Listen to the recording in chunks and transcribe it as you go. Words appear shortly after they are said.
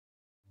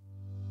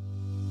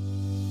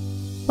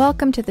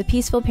Welcome to the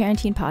Peaceful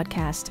Parenting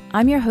Podcast.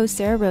 I'm your host,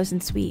 Sarah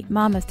Rosensweet,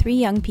 mom of 3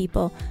 young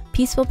people,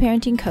 peaceful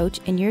parenting coach,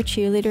 and your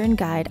cheerleader and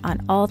guide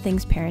on all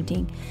things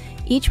parenting.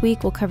 Each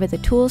week, we'll cover the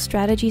tools,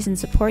 strategies, and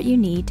support you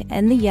need to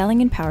end the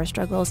yelling and power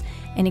struggles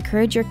and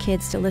encourage your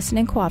kids to listen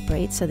and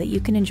cooperate so that you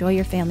can enjoy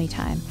your family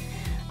time.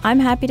 I'm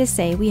happy to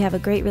say we have a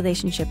great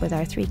relationship with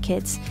our 3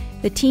 kids.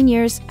 The teen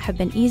years have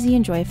been easy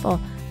and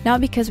joyful, not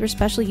because we're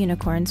special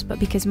unicorns, but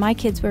because my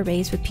kids were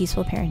raised with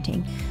peaceful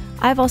parenting.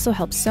 I've also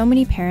helped so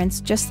many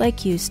parents just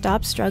like you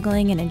stop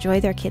struggling and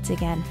enjoy their kids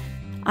again.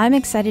 I'm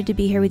excited to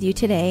be here with you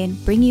today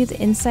and bring you the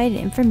insight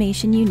and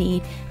information you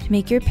need to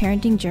make your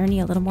parenting journey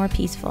a little more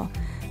peaceful.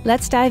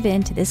 Let's dive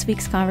into this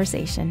week's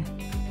conversation.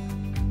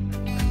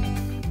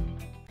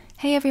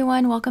 Hey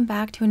everyone, welcome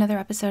back to another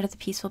episode of the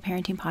Peaceful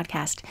Parenting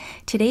Podcast.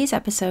 Today's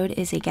episode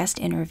is a guest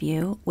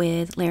interview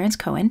with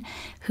Cohen,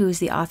 who's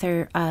the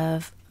author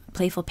of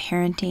Playful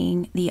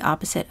Parenting, The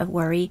Opposite of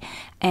Worry,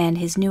 and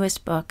his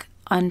newest book,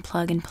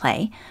 Unplug and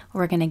Play.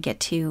 We're going to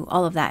get to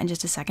all of that in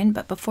just a second.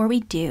 But before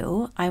we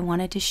do, I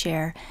wanted to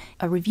share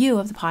a review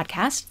of the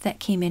podcast that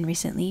came in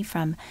recently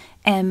from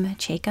M.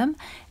 Chacum.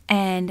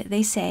 And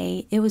they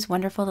say, it was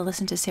wonderful to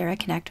listen to Sarah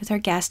connect with her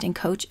guest and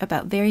coach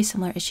about very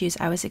similar issues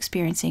I was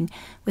experiencing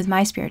with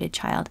my spirited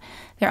child.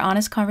 Their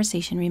honest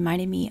conversation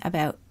reminded me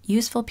about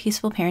useful,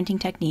 peaceful parenting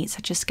techniques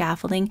such as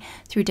scaffolding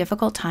through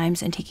difficult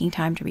times and taking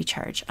time to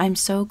recharge. I'm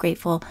so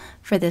grateful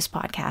for this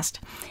podcast.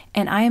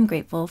 And I am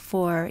grateful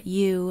for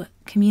you,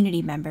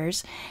 community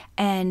members.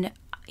 And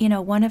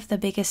one of the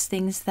biggest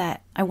things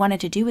that I wanted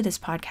to do with this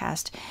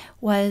podcast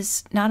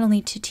was not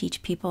only to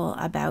teach people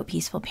about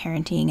peaceful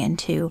parenting and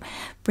to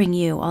bring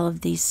you all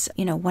of these,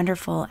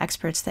 wonderful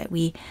experts that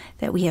we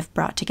have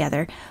brought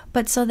together,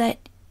 but so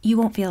that you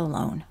won't feel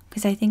alone.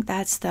 Because I think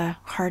that's the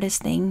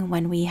hardest thing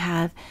when we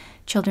have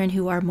children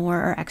who are more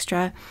or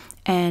extra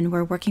and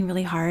we're working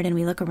really hard and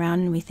we look around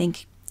and we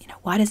think,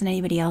 why doesn't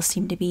anybody else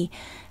seem to be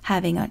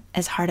having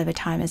as hard of a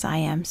time as I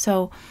am?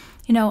 So,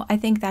 I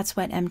think that's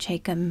what M.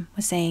 Chacum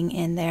was saying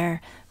in their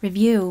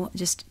review.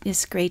 Just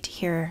it's great to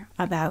hear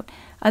about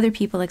other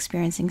people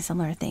experiencing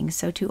similar things.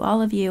 So to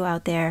all of you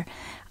out there,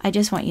 I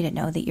just want you to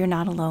know that you're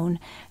not alone,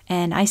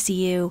 and I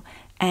see you,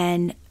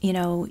 and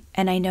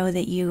and I know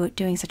that you are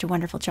doing such a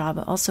wonderful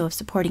job also of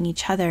supporting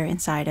each other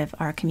inside of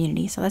our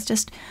community. So that's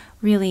just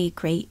really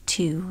great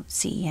to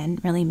see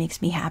and really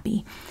makes me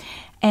happy.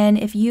 And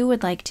if you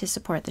would like to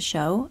support the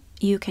show,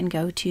 you can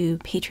go to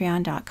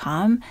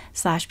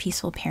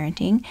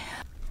patreon.com/peacefulparenting.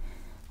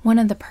 One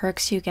of the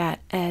perks you get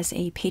as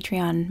a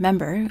Patreon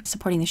member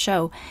supporting the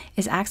show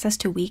is access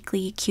to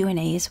weekly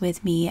Q&As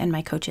with me and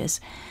my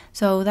coaches.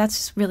 So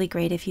that's really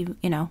great. If you'd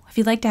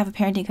like to have a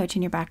parenting coach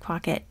in your back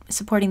pocket,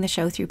 supporting the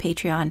show through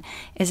Patreon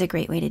is a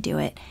great way to do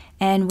it.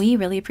 And we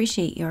really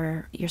appreciate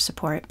your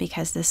support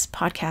because this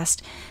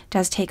podcast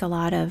does take a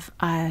lot of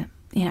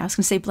I was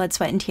going to say blood,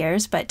 sweat, and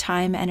tears, but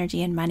time,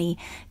 energy, and money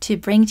to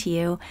bring to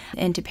you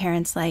and to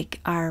parents like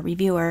our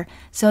reviewer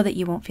so that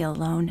you won't feel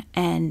alone,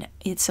 and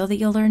it's so that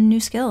you'll learn new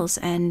skills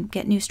and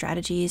get new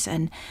strategies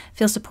and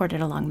feel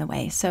supported along the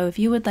way. So if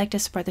you would like to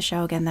support the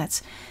show, again,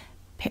 that's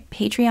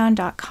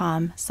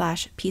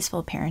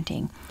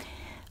patreon.com/peacefulparenting.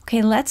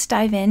 Okay, let's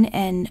dive in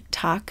and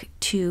talk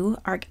to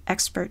our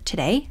expert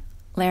today,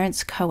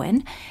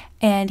 Cohen.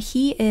 And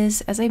he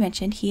is, as I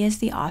mentioned, he is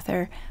the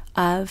author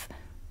of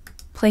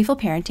Playful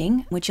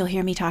Parenting, which you'll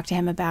hear me talk to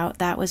him about.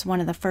 That was one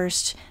of the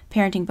first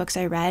parenting books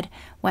I read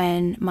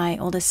when my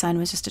oldest son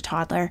was just a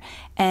toddler,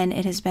 and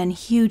it has been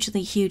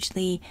hugely,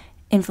 hugely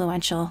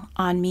influential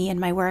on me and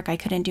my work. I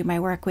couldn't do my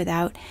work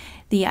without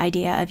the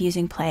idea of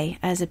using play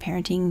as a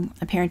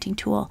parenting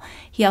tool.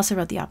 He also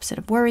wrote The Opposite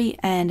of Worry,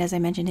 and as I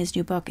mentioned, his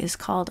new book is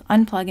called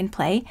Unplug and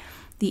Play,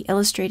 The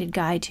Illustrated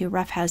Guide to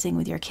Roughhousing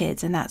with Your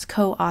Kids, and that's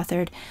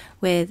co-authored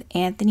with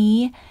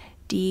Anthony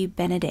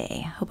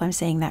Debenedet. Hope I'm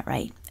saying that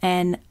right.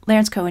 And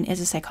Cohen is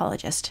a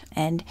psychologist,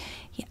 and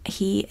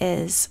he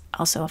is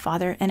also a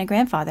father and a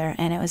grandfather,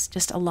 and it was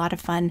just a lot of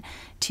fun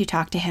to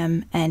talk to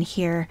him and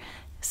hear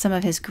some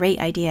of his great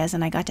ideas,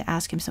 and I got to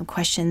ask him some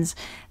questions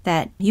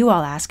that you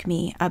all ask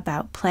me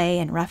about play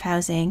and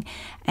roughhousing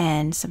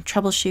and some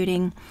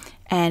troubleshooting,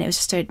 and it was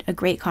just a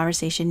great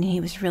conversation.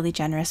 He was really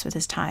generous with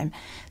his time.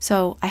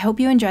 So I hope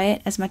you enjoy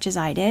it as much as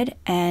I did,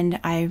 and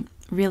I'm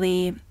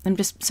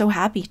just so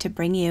happy to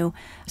bring you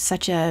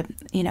such I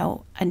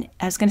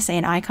was going to say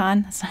an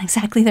icon. That's not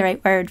exactly the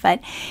right word, but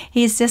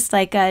he's just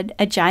like a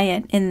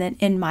giant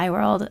in my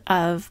world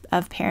of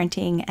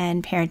parenting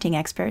and parenting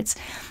experts.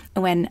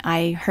 When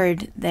I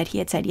heard that he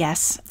had said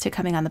yes to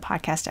coming on the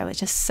podcast, I was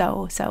just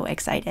so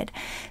excited.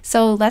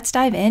 So let's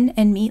dive in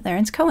and meet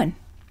Cohen.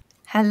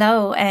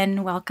 Hello,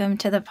 and welcome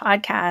to the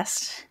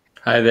podcast.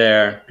 Hi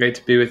there. Great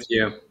to be with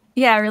you.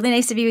 Yeah, really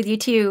nice to be with you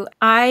too.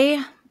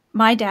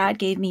 My dad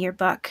gave me your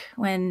book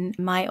when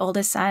my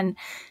oldest son,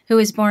 who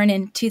was born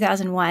in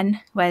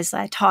 2001, was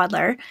a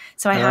toddler.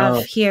 So I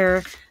have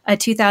here a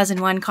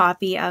 2001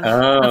 copy of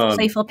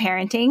Playful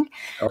Parenting.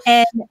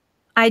 And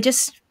I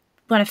just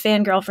want to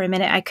fangirl for a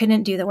minute. I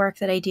couldn't do the work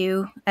that I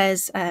do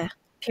as a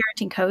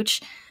parenting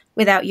coach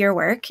without your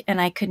work,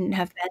 and I couldn't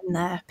have been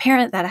the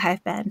parent that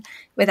I've been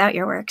without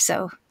your work.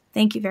 So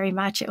thank you very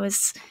much.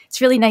 It's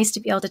really nice to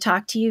be able to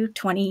talk to you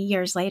 20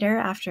 years later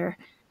after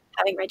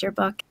having read your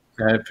book.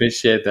 I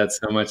appreciate that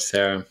so much,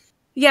 Sarah.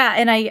 Yeah,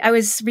 and I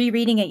was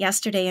rereading it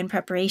yesterday in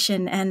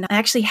preparation, and I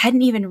actually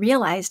hadn't even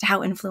realized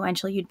how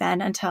influential you'd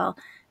been until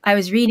I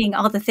was reading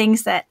all the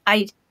things that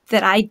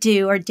I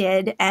do or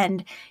did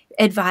and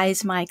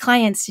advise my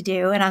clients to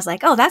do, and I was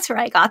like, oh, that's where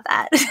I got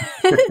that.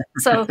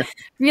 So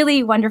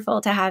really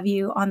wonderful to have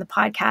you on the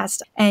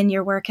podcast, and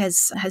your work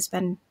has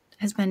been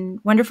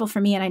wonderful for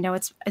me, and I know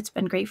it's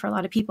been great for a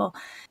lot of people.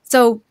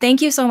 So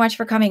thank you so much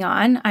for coming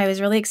on. I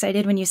was really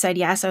excited when you said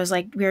yes. I was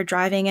like, we were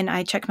driving and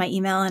I checked my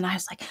email and I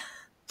was like,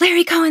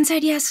 Larry Cohen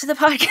said yes to the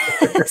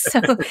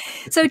podcast.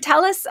 So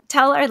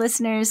tell our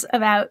listeners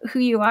about who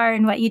you are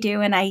and what you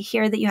do. And I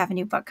hear that you have a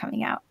new book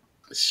coming out.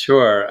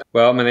 Sure.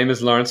 Well, my name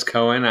is Lawrence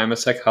Cohen. I'm a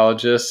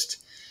psychologist.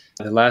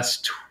 The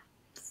last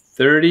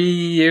 30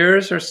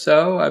 years or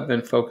so, I've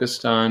been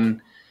focused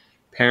on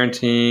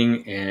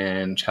parenting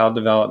and child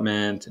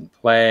development and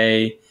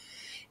play.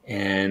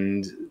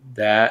 And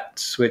that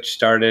switch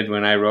started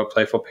when I wrote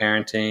Playful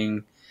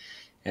Parenting.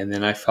 And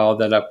then I followed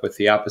that up with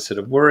The Opposite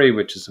of Worry,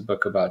 which is a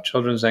book about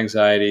children's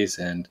anxieties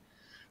and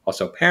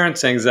also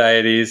parents'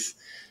 anxieties.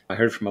 I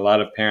heard from a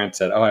lot of parents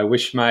that, oh, I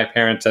wish my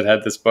parents had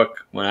had this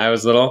book when I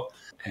was little.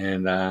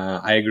 And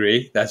I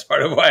agree. That's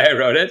part of why I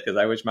wrote it, because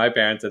I wish my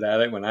parents had had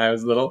it when I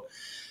was little.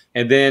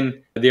 And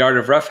then The Art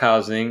of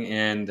Roughhousing.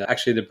 And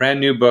actually, the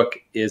brand new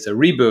book is a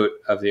reboot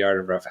of The Art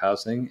of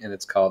Roughhousing, and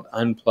it's called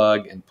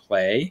Unplug and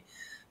Play,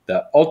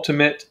 the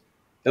ultimate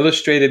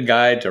illustrated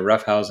guide to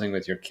roughhousing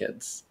with your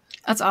kids.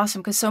 That's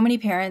awesome, because so many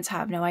parents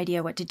have no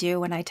idea what to do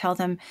when I tell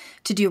them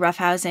to do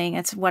roughhousing.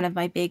 It's one of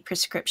my big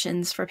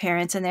prescriptions for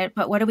parents,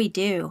 but what do we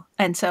do?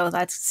 And so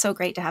that's so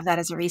great to have that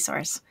as a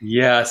resource.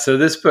 Yeah, so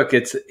this book,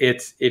 it's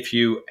if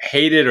you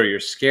hate it or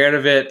you're scared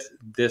of it,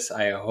 this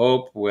I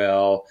hope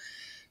will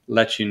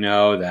let you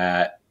know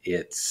that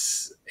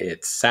it's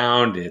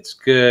sound, it's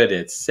good,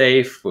 it's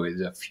safe,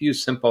 with a few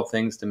simple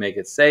things to make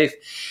it safe.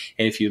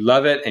 And if you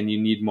love it and you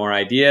need more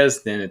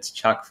ideas, then it's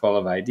chock full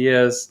of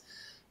ideas.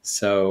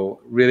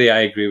 So really, I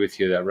agree with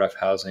you that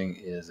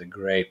roughhousing is a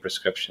great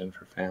prescription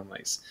for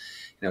families.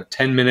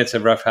 10 minutes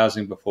of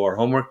roughhousing before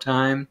homework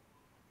time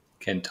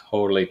can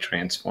totally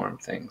transform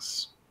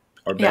things.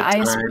 Or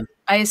bedtime. Yeah,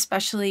 I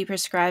especially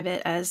prescribe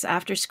it as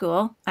after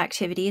school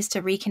activities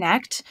to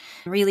reconnect,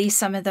 release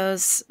some of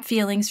those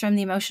feelings from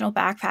the emotional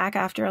backpack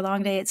after a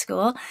long day at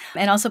school,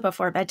 and also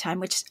before bedtime,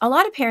 which a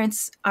lot of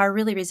parents are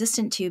really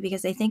resistant to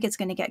because they think it's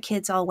going to get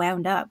kids all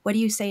wound up. What do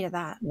you say to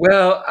that?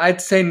 Well, I'd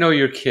say know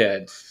your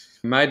kid.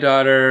 My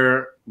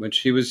daughter, when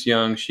she was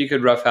young, she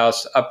could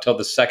roughhouse up till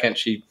the second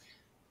she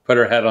put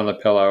her head on the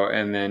pillow,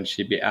 and then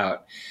she'd be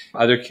out.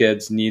 Other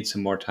kids need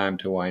some more time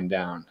to wind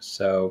down.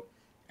 So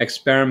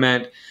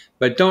experiment,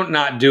 but don't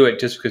not do it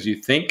just because you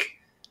think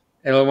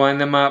it'll wind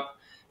them up,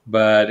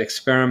 but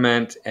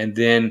experiment. And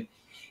then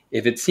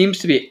if it seems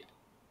to be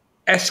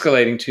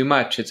escalating too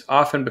much, it's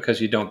often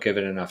because you don't give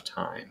it enough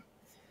time.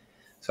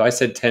 So I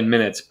said 10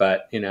 minutes,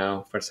 but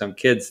for some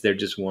kids, they're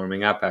just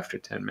warming up after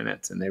 10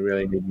 minutes and they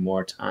really need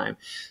more time.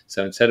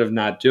 So instead of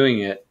not doing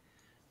it,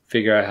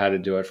 figure out how to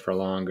do it for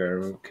longer.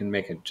 It can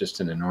make just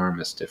an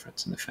enormous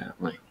difference in the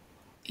family.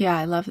 Yeah,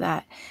 I love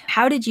that.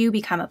 How did you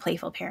become a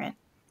playful parent?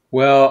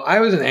 Well, I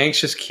was an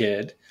anxious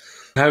kid.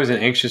 I was an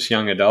anxious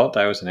young adult.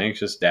 I was an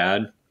anxious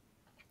dad.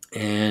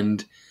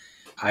 And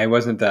I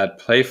wasn't that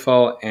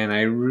playful, and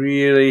I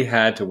really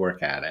had to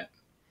work at it.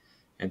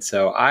 And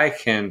so I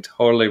can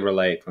totally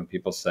relate when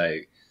people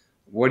say,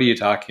 what are you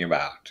talking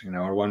about?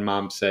 Or one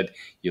mom said,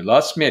 you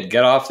lost me at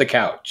get off the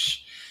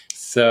couch.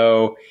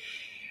 So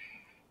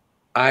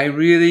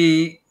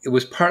it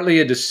was partly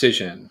a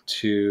decision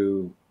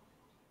to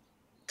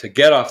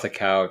get off the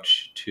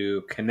couch,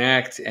 to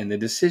connect. And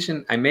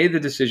I made the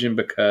decision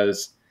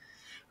because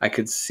I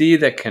could see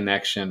that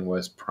connection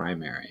was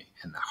primary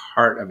and the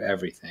heart of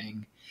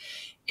everything.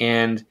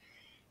 And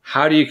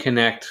how do you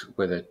connect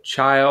with a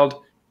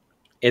child?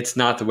 It's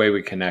not the way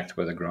we connect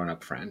with a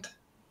grown-up friend.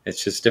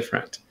 It's just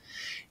different.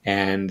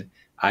 And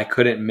I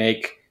couldn't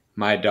make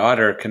my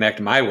daughter connect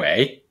my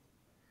way.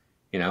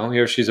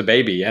 Here she's a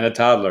baby and a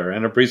toddler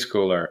and a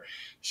preschooler.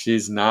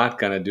 She's not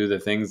going to do the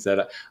things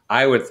that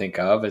I would think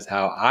of as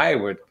how I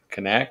would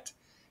connect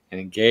and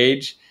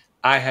engage.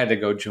 I had to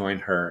go join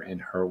her in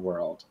her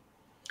world.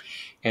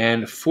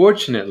 And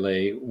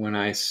fortunately, when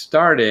I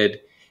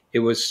started, it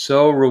was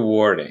so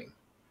rewarding.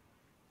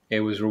 It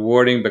was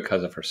rewarding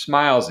because of her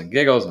smiles and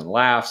giggles and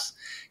laughs.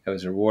 It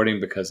was rewarding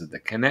because of the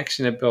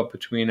connection it built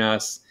between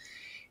us.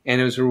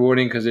 And it was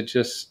rewarding because it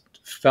just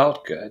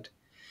felt good.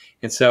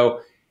 And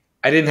so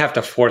I didn't have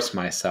to force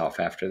myself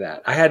after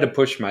that. I had to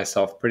push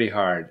myself pretty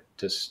hard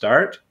to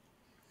start.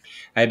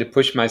 I had to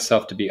push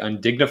myself to be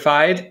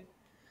undignified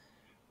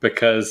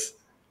because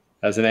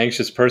as an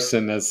anxious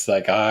person, it's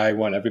like I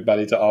want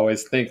everybody to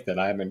always think that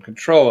I'm in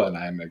control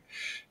and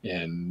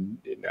and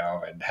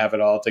have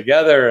it all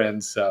together.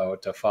 And so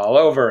to fall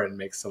over and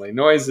make silly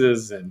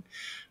noises and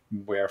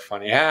wear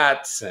funny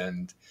hats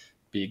and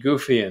be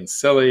goofy and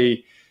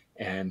silly,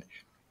 and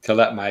to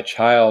let my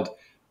child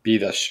be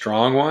the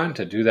strong one,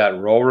 to do that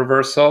role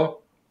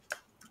reversal.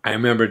 I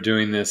remember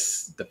doing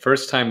this, the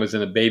first time was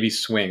in a baby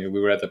swing.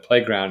 We were at the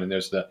playground, and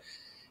there's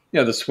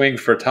the swing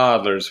for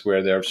toddlers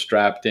where they're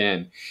strapped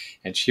in,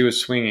 and she was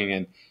swinging,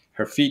 and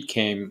her feet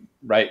came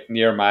right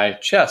near my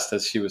chest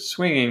as she was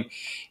swinging,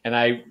 and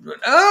I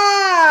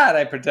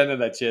pretended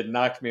that she had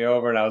knocked me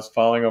over and I was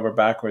falling over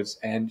backwards,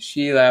 and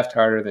she laughed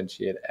harder than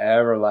she had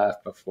ever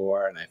laughed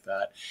before, and I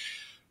thought,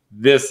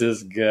 this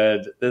is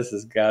good. This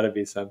has got to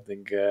be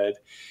something good.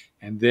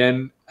 And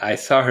then I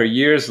saw her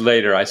years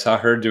later. I saw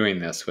her doing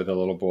this with a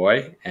little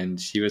boy, and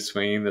she was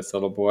swinging this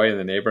little boy in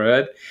the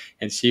neighborhood,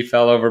 and she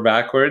fell over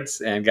backwards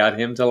and got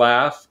him to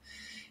laugh.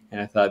 And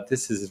I thought,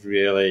 this is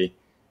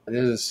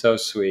so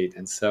sweet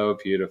and so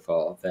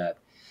beautiful that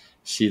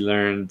she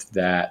learned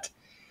that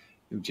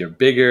if you're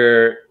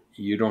bigger,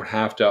 you don't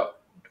have to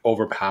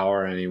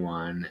overpower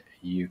anyone.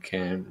 You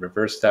can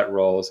reverse that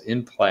roles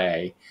in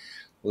play,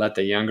 let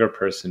the younger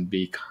person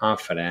be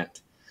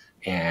confident,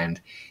 and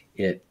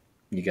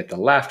you get the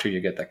laughter, you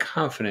get the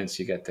confidence,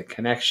 you get the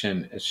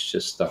connection. It's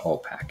just the whole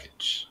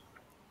package.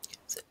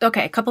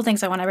 Okay, a couple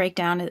things I want to break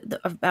down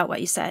about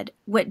what you said.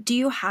 What do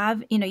you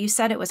have, you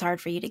said it was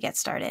hard for you to get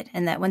started,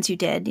 and that once you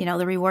did,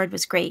 the reward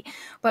was great.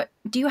 But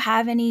do you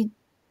have any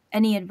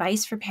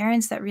advice for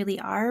parents that really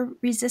are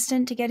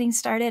resistant to getting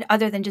started,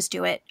 other than just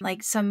do it,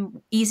 like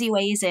some easy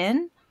ways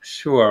in?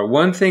 Sure.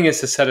 One thing is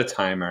to set a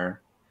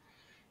timer.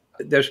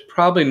 There's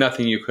probably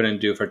nothing you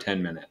couldn't do for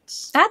 10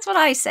 minutes. That's what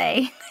I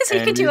say. So you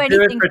And can do you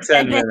anything do it for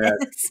 10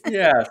 minutes.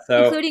 Yeah.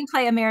 So, including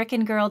play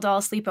American Girl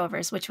doll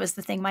sleepovers, which was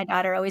the thing my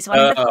daughter always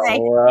wanted to play.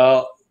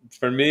 Well,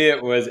 for me,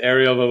 it was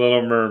Ariel the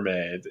Little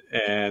Mermaid,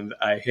 and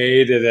I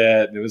hated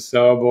it. It was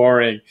so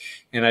boring.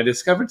 And I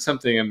discovered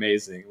something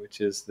amazing,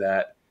 which is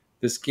that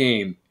this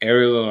game,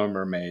 Ariel the Little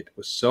Mermaid,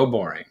 was so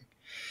boring.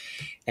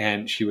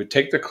 And she would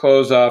take the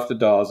clothes off the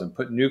dolls and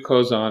put new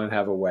clothes on and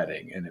have a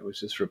wedding. And it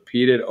was just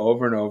repeated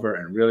over and over,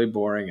 and really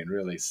boring and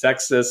really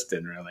sexist.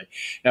 And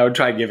I would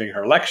try giving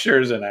her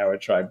lectures, and I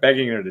would try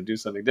begging her to do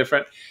something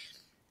different.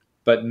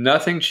 But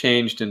nothing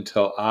changed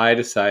until I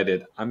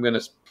decided I'm going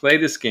to play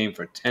this game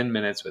for 10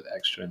 minutes with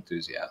extra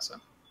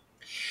enthusiasm.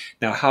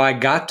 Now, how I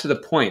got to the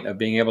point of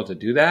being able to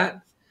do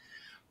that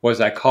was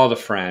I called a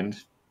friend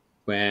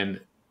when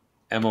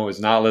Emma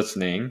was not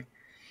listening,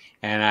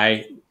 and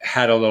I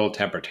had a little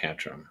temper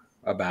tantrum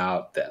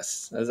about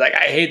this. I was like,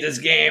 I hate this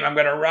game. I'm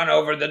going to run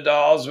over the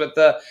dolls with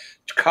the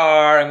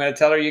car. I'm going to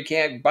tell her you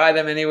can't buy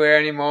them anywhere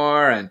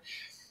anymore. And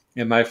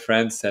my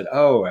friend said,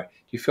 oh, do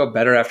you feel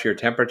better after your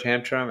temper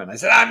tantrum? And I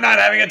said, I'm not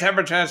having a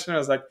temper tantrum. I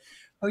was like,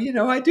 oh,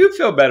 I do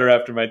feel better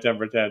after my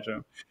temper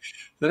tantrum.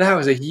 So that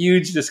was a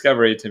huge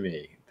discovery to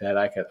me, that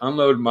I could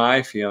unload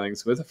my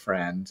feelings with a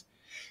friend.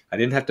 I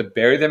didn't have to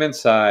bury them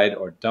inside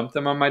or dump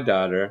them on my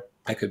daughter.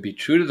 I could be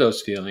true to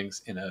those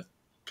feelings in a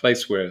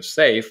place where it was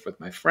safe with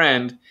my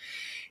friend.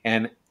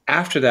 And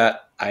after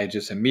that, I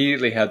just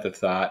immediately had the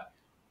thought,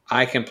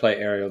 I can play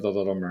Ariel the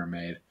Little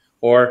Mermaid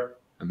or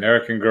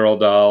American Girl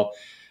doll.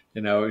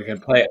 We can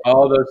play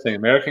all those things.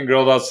 American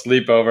Girl doll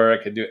sleepover.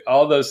 I could do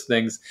all those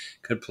things.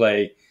 Could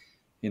play,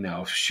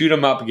 shoot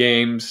 'em up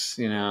games,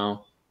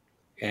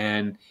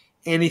 and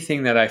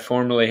anything that I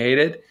formerly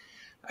hated.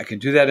 I could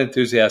do that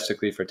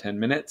enthusiastically for 10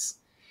 minutes.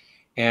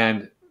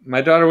 And my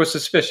daughter was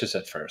suspicious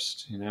at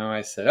first.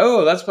 I said,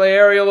 oh, let's play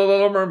Ariel the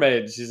Little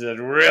Mermaid. She said,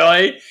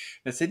 really?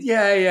 I said,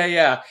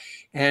 yeah.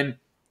 And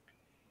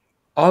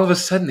all of a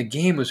sudden, the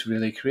game was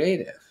really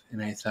creative.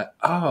 And I thought,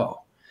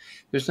 oh,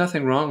 there's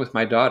nothing wrong with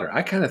my daughter.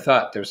 I kind of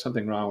thought there was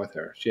something wrong with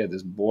her. She had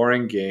this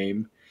boring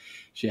game.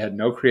 She had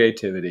no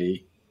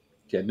creativity.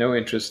 She had no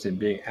interest in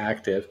being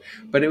active.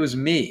 But it was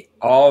me.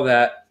 All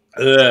that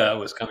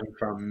was coming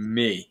from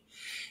me.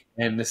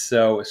 And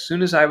so as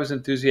soon as I was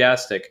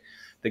enthusiastic,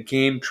 the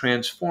game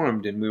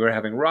transformed, and we were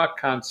having rock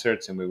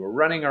concerts, and we were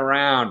running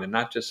around and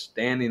not just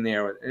standing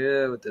there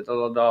with the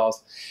little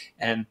dolls.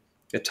 And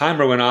the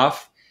timer went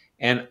off,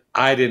 and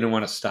I didn't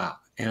want to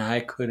stop. And I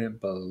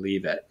couldn't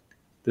believe it.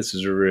 This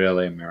is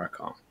really a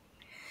miracle.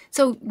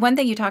 So one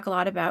thing you talk a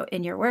lot about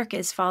in your work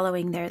is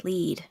following their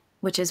lead,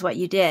 which is what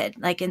you did.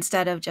 Like,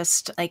 instead of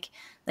just like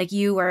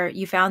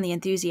you found the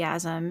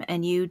enthusiasm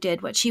and you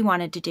did what she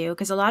wanted to do.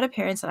 Because a lot of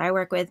parents that I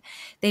work with,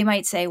 they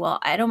might say, well,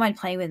 I don't mind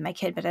playing with my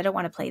kid, but I don't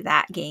want to play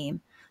that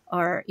game.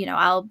 Or,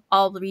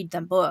 I'll read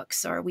them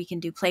books, or we can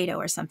do Play-Doh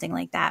or something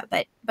like that.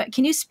 But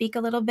can you speak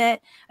a little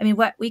bit? I mean,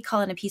 what we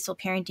call in a peaceful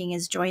parenting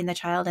is join the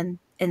child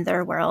in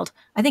their world.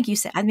 I think you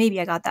said, maybe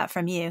I got that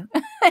from you.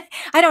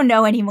 I don't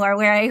know anymore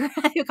where I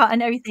got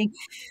and everything.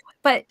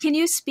 But can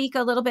you speak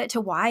a little bit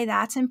to why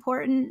that's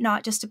important,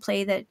 not just to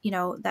play that,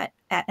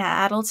 that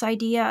adult's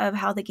idea of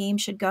how the game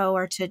should go,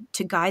 or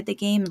to guide the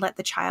game and let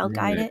the child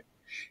guide it?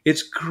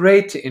 It's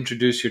great to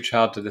introduce your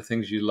child to the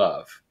things you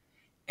love,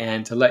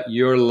 and to let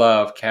your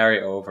love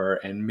carry over,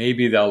 and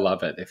maybe they'll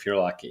love it if you're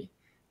lucky.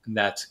 And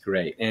that's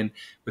great. And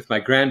with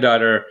my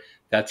granddaughter,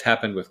 that's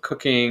happened with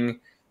cooking.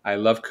 I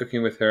love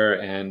cooking with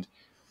her.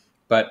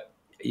 But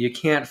you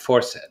can't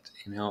force it.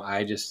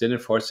 I just didn't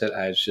force it.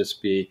 I was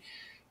just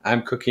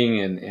I'm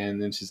cooking,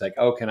 and then she's like,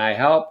 oh, can I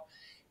help?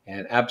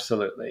 And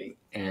absolutely.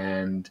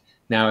 And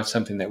now it's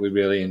something that we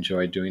really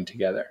enjoy doing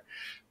together.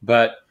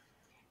 But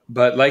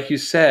like you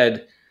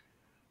said,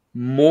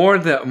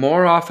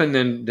 more often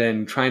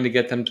than trying to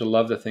get them to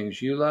love the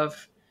things you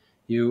love,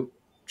 you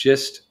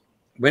just,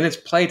 when it's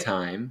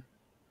playtime,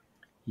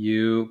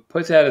 you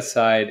put that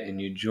aside and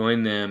you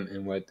join them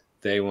in what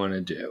they want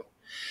to do.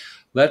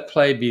 Let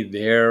play be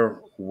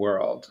their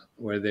world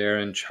where they're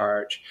in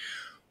charge.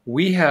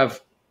 We have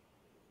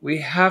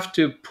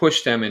to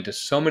push them into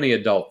so many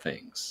adult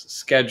things,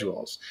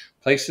 schedules,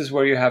 places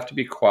where you have to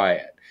be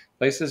quiet,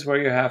 places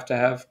where you have to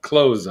have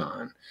clothes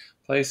on,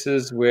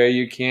 places where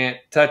you can't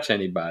touch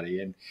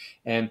anybody,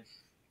 and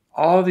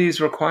all these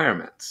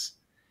requirements.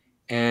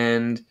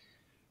 And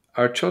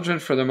our children,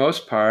 for the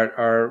most part,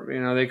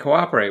 they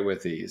cooperate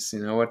with these.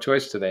 What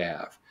choice do they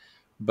have?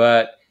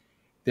 But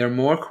they're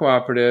more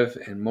cooperative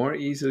and more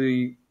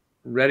easily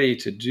ready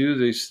to do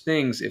these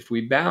things if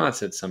we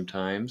balance it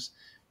sometimes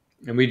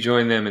and we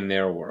join them in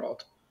their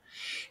world.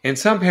 And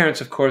some parents,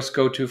 of course,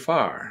 go too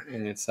far.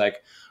 And it's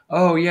like,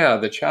 oh, yeah,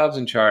 the child's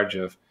in charge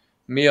of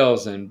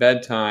meals and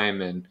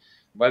bedtime and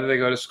whether they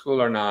go to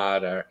school or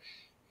not, or,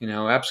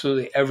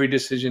 absolutely every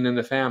decision in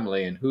the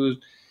family and who's,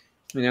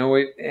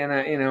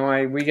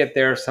 we get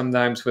there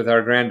sometimes with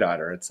our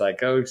granddaughter. It's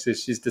like, oh, so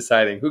she's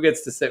deciding who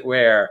gets to sit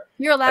where.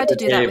 You're allowed to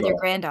do that with your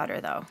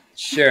granddaughter, though.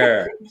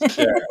 Sure.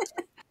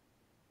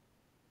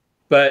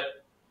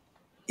 But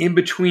in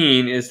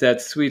between is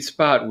that sweet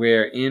spot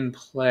where in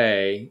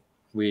play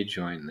we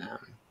join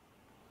them.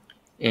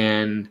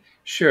 And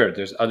sure,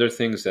 there's other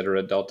things that are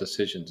adult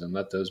decisions, and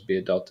let those be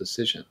adult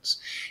decisions.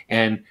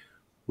 And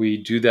we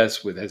do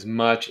this with as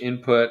much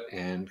input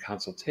and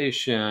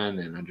consultation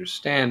and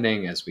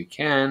understanding as we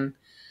can,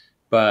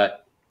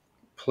 but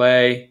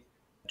play,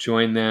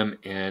 join them,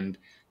 and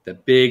the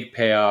big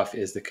payoff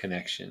is the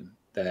connection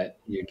that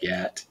you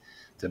get,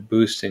 the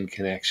boost in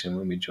connection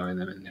when we join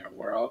them in their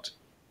world.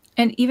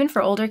 And even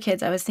for older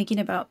kids, I was thinking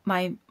about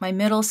my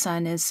middle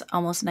son is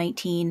almost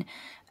 19.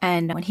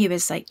 And when he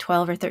was like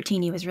 12 or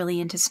 13, he was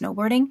really into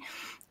snowboarding.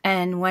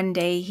 And one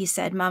day he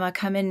said, Mama,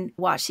 come and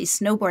watch these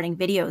snowboarding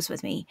videos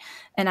with me.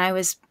 And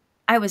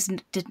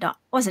wasn't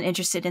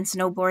interested in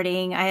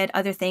snowboarding. I had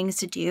other things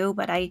to do,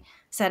 but I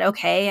said,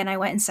 okay. And I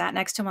went and sat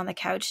next to him on the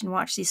couch and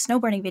watched these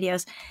snowboarding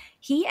videos.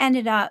 He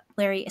ended up,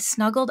 Larry,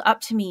 snuggled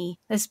up to me,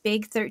 this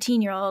big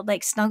 13-year-old,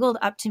 like snuggled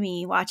up to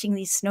me watching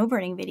these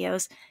snowboarding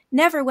videos.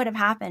 Never would have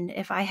happened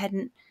if I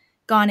hadn't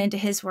gone into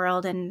his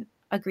world and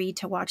agreed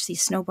to watch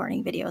these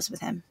snowboarding videos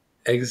with him.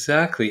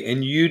 Exactly.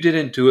 And you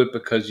didn't do it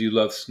because you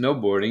love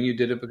snowboarding. You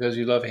did it because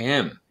you love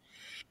him.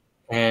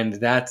 And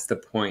that's the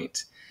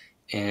point.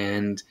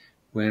 And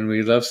when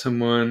we love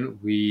someone,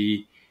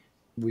 we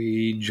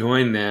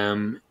join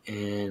them,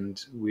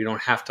 and we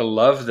don't have to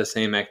love the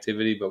same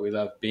activity, but we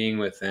love being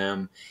with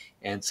them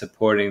and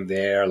supporting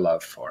their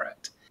love for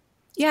it.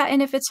 Yeah,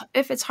 and if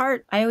it's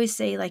hard, I always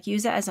say, like,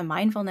 use it as a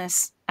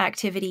mindfulness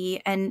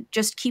activity and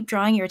just keep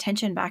drawing your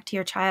attention back to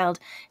your child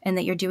and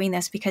that you're doing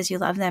this because you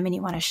love them and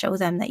you want to show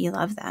them that you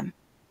love them.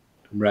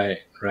 Right.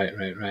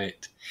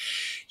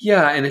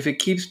 Yeah, and if it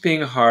keeps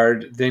being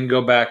hard, then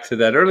go back to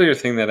that earlier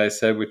thing that I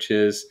said, which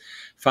is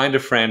find a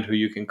friend who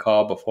you can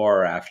call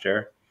before or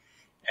after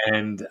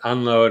and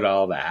unload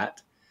all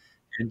that.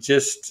 And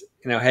just,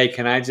 hey,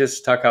 can I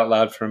just talk out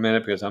loud for a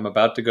minute because I'm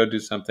about to go do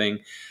something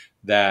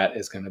that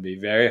is going to be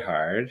very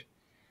hard.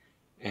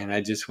 And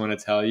I just want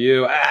to tell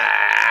you,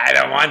 I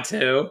don't want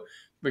to,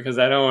 because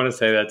I don't want to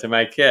say that to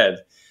my kid.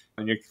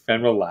 And your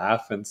friend will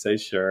laugh and say,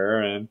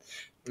 sure. And,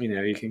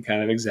 you can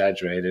kind of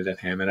exaggerate it and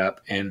ham it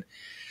up. And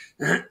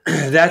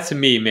that to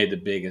me made the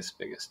biggest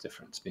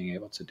difference, being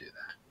able to do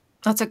that.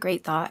 That's a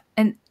great thought.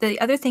 And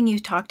the other thing you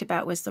talked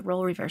about was the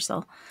role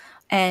reversal.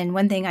 And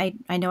one thing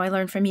I know I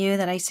learned from you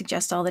that I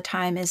suggest all the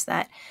time is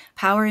that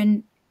power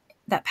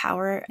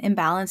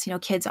imbalance.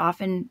 Kids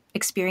often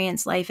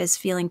experience life as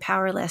feeling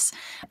powerless,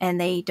 and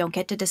they don't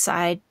get to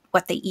decide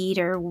what they eat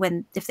or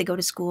if they go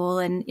to school,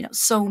 and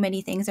so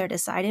many things are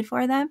decided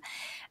for them.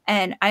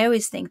 And I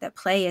always think that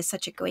play is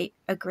such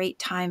a great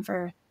time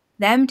for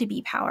them to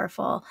be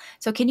powerful.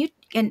 So can you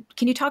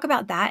talk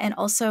about that? And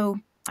also,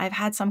 I've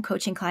had some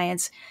coaching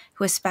clients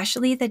who,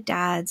 especially the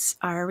dads,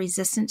 are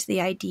resistant to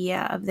the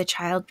idea of the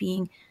child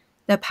being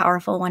the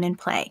powerful one in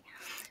play.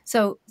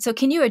 So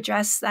can you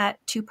address that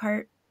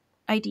two-part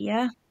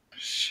idea?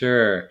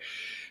 Sure.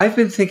 I've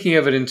been thinking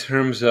of it in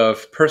terms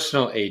of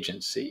personal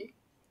agency.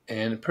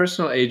 And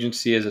personal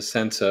agency is a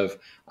sense of,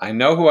 I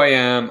know who I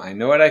am, I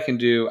know what I can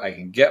do, I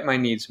can get my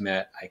needs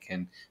met, I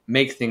can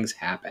make things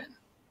happen.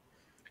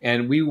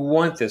 And we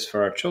want this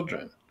for our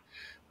children.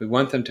 We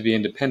want them to be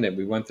independent.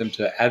 We want them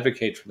to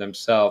advocate for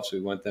themselves. We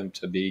want them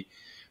to be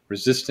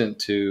resistant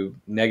to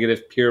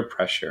negative peer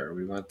pressure.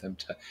 We want them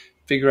to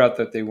figure out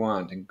what they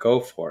want and go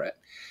for it.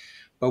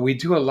 But we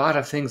do a lot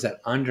of things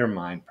that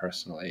undermine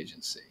personal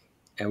agency.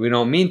 And we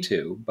don't mean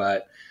to,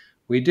 but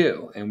we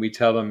do. And we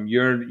tell them,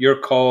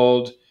 you're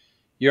cold,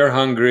 you're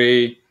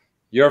hungry,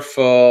 you're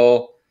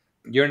full,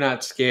 You're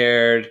not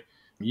scared.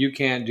 You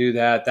can't do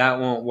that. That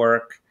won't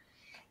work.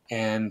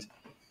 And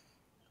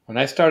when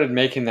I started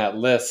making that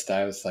list,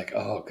 I was like,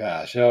 oh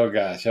gosh, oh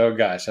gosh, oh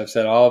gosh. I've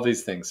said all of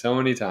these things so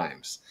many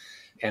times.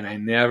 And I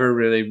never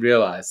really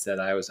realized that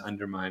I was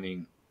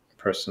undermining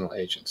personal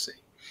agency.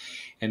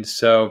 And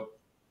so,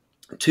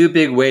 two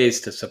big ways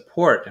to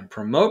support and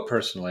promote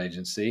personal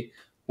agency.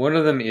 One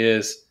of them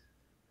is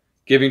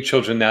giving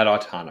children that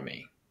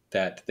autonomy,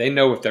 that they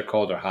know if they're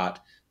cold or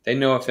hot. They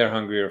know if they're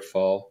hungry or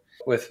full.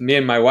 With me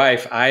and my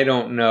wife, I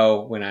don't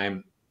know when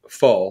I'm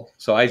full,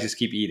 so I just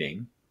keep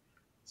eating.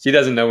 She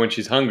doesn't know when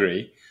she's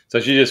hungry, so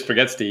she just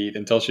forgets to eat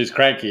until she's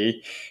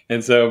cranky.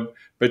 And so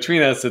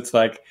between us, it's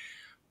like,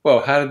 whoa,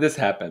 how did this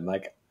happen?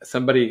 Like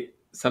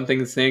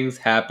things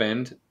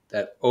happened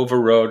that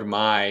overrode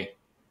my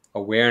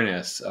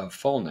awareness of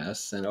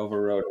fullness and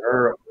overrode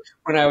her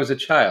when I was a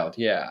child.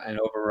 Yeah. And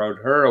overrode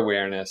her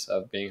awareness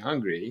of being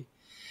hungry,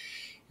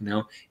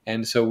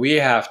 And so we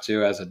have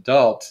to, as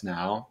adults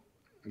now,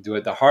 do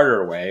it the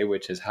harder way,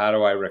 which is how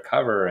do I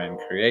recover and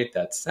create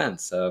that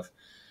sense of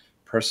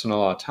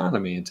personal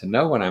autonomy and to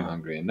know when I'm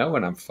hungry and know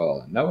when I'm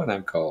full and know when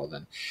I'm cold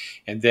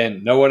and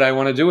then know what I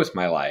want to do with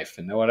my life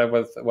and know what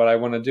I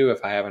want to do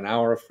if I have an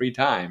hour of free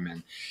time.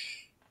 And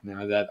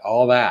that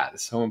all that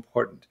is so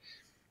important.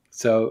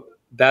 So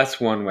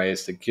that's one way,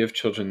 is to give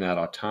children that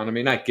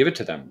autonomy, not give it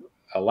to them,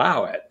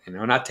 allow it,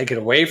 not take it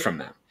away from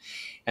them.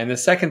 And the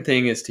second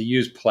thing is to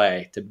use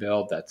play to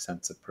build that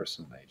sense of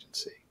personal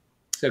agency.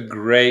 It's a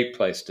great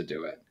place to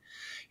do it.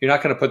 You're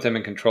not going to put them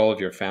in control of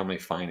your family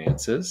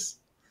finances,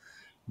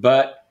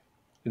 but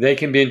they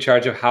can be in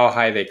charge of how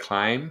high they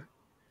climb.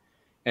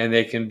 And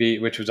they can be,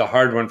 which was a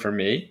hard one for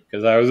me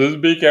because I was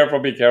just, be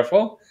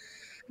careful.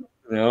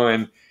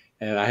 And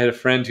I had a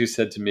friend who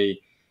said to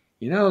me,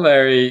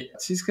 Larry,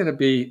 she's going to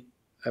be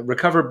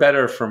recover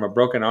better from a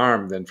broken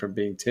arm than from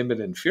being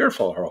timid and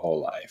fearful her whole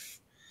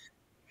life,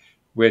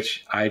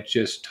 which I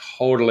just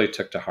totally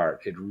took to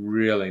heart. It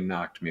really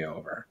knocked me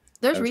over.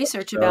 There's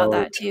research about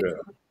that too.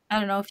 True. I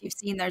don't know if you've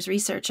seen, there's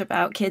research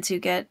about kids who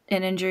get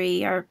an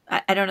injury, or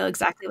I don't know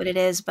exactly what it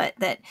is, but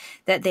that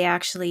they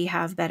actually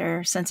have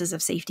better senses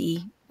of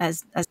safety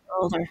as they're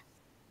older.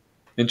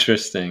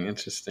 Interesting.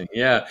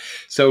 Yeah.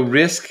 So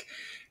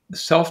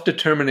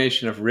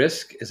self-determination of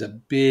risk is a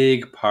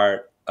big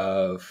part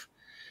of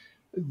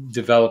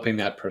developing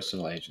that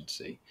personal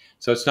agency.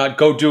 So it's not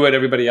go do it,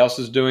 everybody else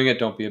is doing it,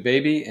 don't be a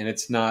baby. And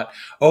it's not,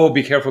 oh,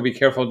 be careful,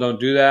 don't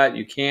do that,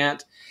 you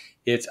can't.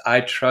 It's I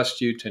trust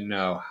you to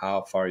know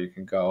how far you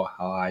can go,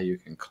 how high you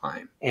can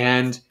climb.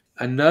 And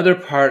another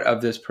part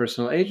of this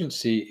personal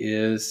agency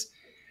is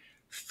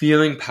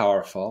feeling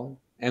powerful.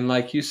 And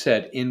like you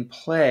said, in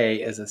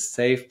play is a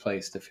safe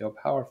place to feel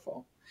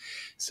powerful.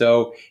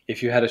 So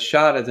if you had a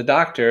shot at the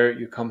doctor,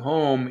 you come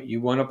home,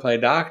 you want to play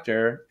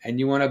doctor, and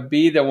you want to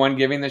be the one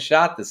giving the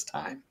shot this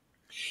time.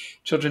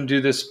 Children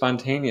do this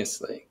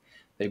spontaneously.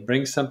 They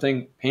bring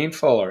something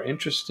painful or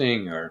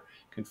interesting or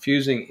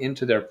confusing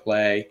into their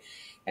play,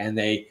 and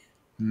they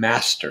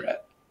master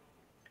it.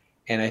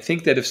 And I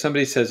think that if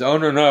somebody says, oh,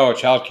 no, a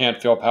child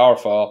can't feel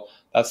powerful,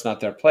 that's not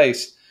their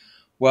place.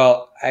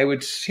 Well, I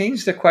would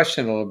change the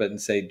question a little bit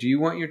and say, do you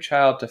want your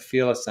child to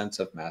feel a sense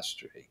of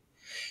mastery?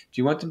 Do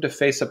you want them to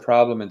face a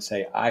problem and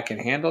say, I can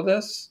handle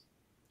this?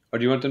 Or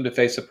do you want them to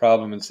face a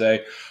problem and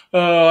say,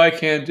 oh, I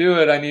can't do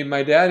it. I need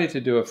my daddy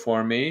to do it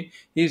for me.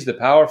 He's the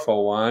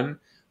powerful one.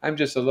 I'm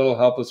just a little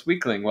helpless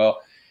weakling. Well,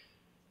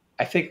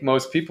 I think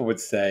most people would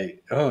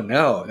say, oh,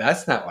 no,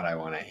 that's not what I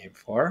want to aim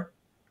for.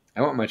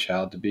 I want my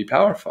child to be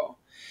powerful.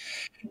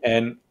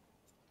 And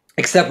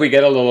except we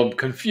get a little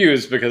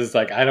confused because it's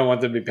like, I don't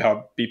want them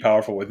to be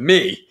powerful with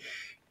me.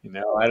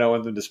 I don't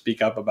want them to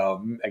speak up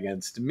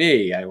against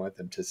me. I want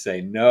them to say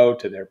no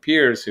to their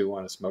peers who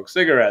want to smoke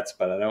cigarettes,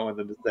 but I don't want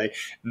them to say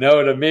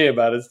no to me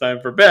about it's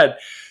time for bed.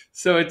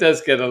 So it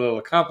does get a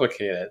little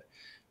complicated.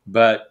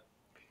 But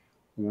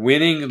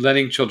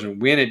letting children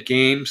win at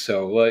games,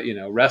 so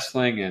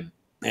wrestling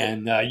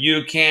and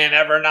you can't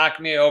ever knock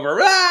me over.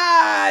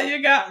 Ah,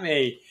 you got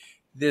me.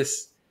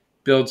 This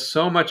builds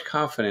so much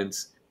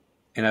confidence,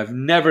 and I've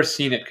never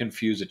seen it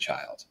confuse a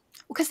child.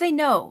 Because they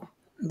know.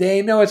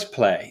 They know it's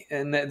play,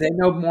 and they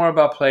know more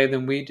about play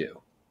than we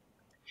do.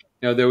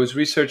 There was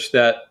research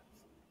that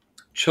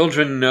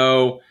children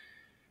know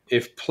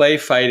if play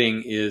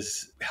fighting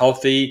is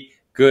healthy,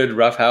 good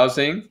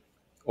roughhousing,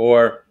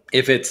 or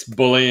if it's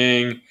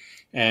bullying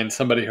and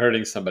somebody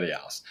hurting somebody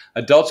else.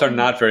 Adults are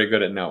not very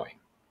good at knowing.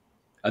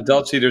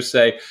 Adults either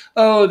say,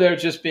 oh, they're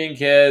just being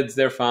kids,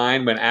 they're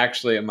fine, when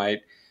actually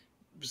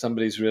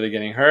somebody's really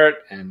getting hurt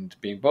and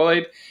being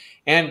bullied.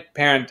 And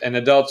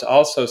adults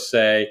also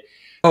say,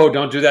 oh,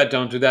 don't do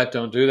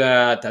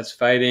that. That's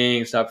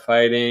fighting. Stop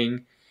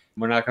fighting.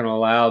 We're not going to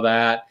allow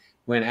that,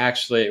 when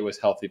actually it was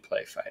healthy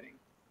play fighting.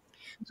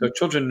 So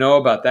children know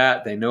about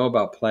that. They know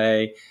about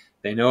play.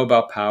 They know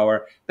about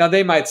power. Now,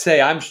 they might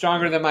say, I'm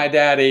stronger than my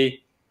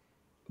daddy,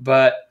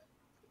 but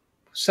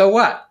so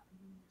what?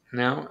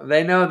 No,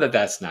 they know that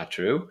that's not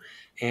true.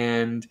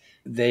 And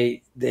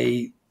they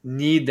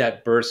need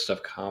that burst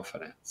of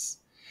confidence.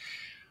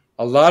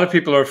 A lot of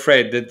people are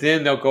afraid that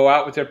then they'll go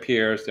out with their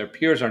peers. Their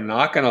peers are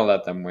not going to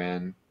let them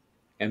win,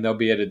 and they'll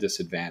be at a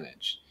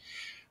disadvantage.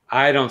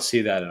 I don't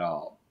see that at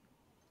all.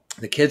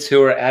 The kids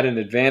who are at an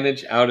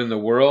advantage out in the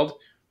world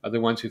are the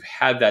ones who've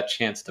had that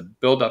chance to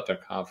build up their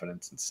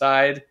confidence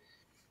inside.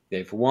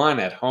 They've won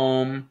at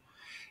home.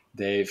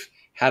 They've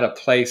had a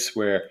place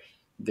where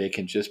they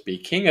can just be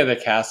king of the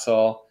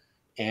castle,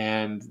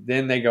 and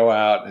then they go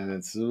out and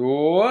it's,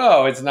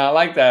 whoa, it's not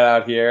like that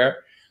out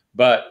here.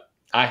 But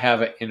I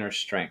have an inner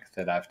strength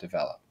that I've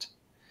developed.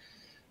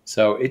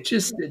 So it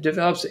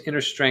develops an inner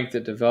strength.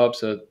 It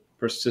develops a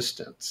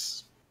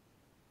persistence.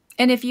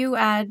 And if you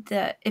add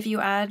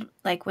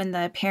like when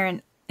the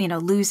parent,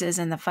 loses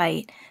in the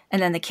fight, and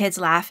then the kids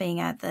laughing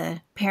at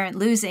the parent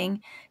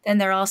losing, then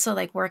they're also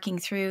like working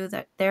through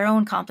their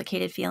own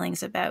complicated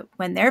feelings about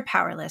when they're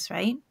powerless,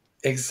 right?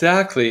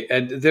 Exactly.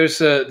 And there's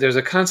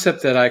a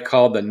concept that I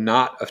call the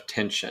knot of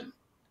tension.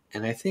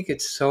 And I think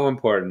it's so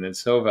important and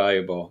so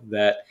valuable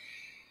that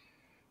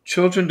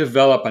children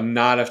develop a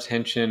knot of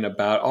tension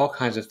about all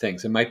kinds of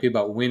things. It might be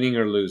about winning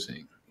or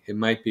losing. It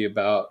might be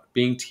about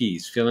being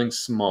teased, feeling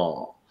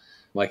small,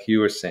 like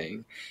you were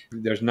saying.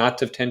 There's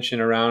knots of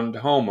tension around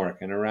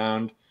homework and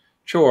around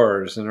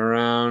chores and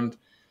around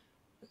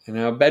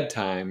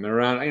bedtime and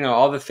around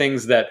all the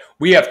things that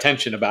we have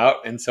tension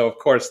about. And so, of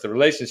course, the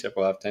relationship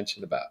will have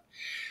tension about.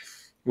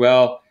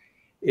 Well,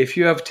 if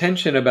you have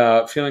tension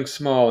about feeling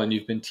small and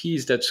you've been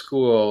teased at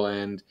school,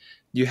 and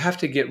you have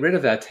to get rid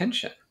of that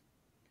tension.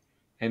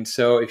 And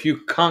so if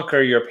you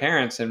conquer your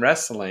parents in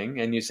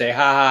wrestling and you say, ha,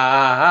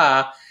 ha, ha,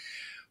 ha,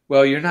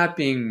 well, you're not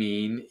being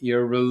mean.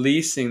 You're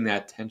releasing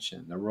that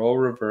tension, the role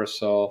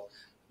reversal,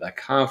 the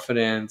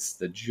confidence,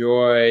 the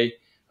joy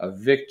of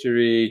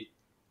victory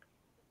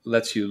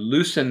lets you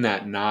loosen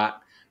that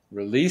knot,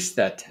 release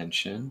that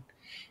tension.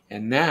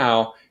 And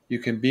now you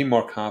can be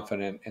more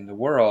confident in the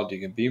world. You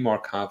can be more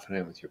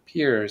confident with your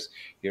peers.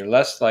 You're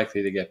less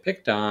likely to get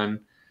picked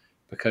on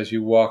because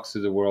you walk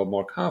through the world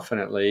more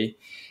confidently.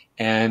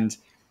 And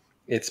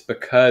it's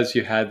because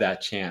you had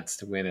that chance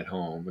to win at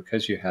home,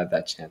 because you had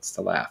that chance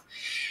to laugh.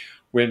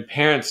 When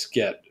parents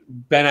get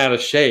bent out of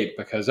shape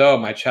because, oh,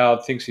 my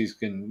child thinks he's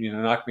going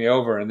to knock me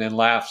over, and then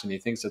laughs and he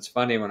thinks it's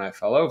funny when I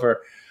fell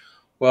over,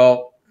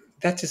 well,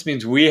 that just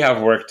means we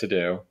have work to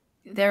do.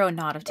 Their own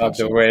knot of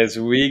tension. Of the ways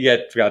we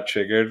got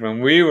triggered when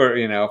we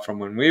were, from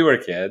when we were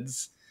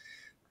kids,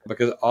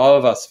 because all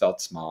of us felt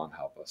small and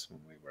helpless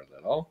when we were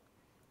little.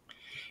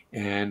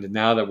 And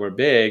now that we're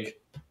big,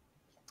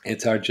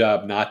 it's our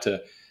job not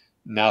to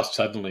now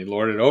suddenly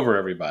lord it over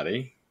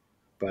everybody,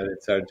 but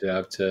it's our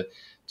job to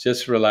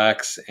just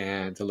relax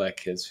and to let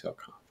kids feel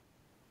calm.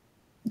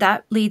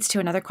 That leads to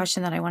another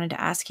question that I wanted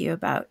to ask you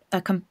about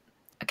a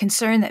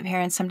concern that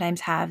parents sometimes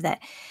have, that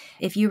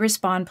if you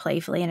respond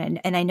playfully,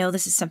 and I know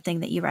this is something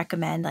that you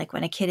recommend, like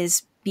when a kid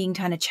is being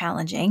kind of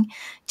challenging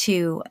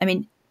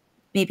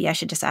maybe I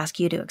should just ask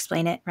you to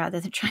explain it rather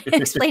than trying to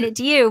explain it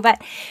to you.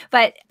 But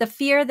the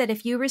fear that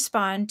if you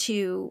respond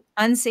to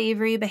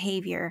unsavory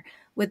behavior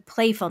with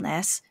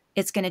playfulness,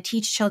 it's going to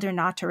teach children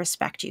not to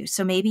respect you.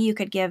 So maybe you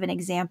could give an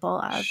example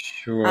of,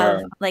 Sure.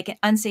 of like an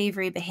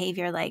unsavory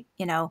behavior, like,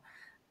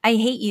 I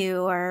hate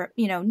you, or,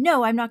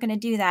 no, I'm not going to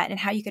do that, and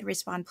how you could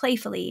respond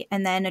playfully,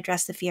 and then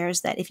address the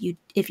fears that if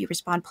you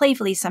respond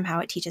playfully, somehow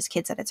it teaches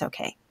kids that it's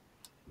okay.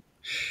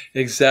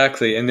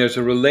 Exactly. And there's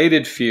a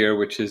related fear,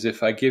 which is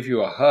if I give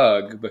you a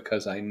hug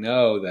because I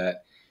know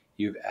that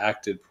you've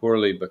acted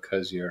poorly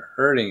because you're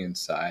hurting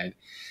inside,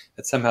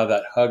 that somehow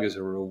that hug is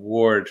a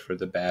reward for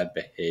the bad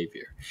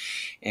behavior.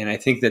 And I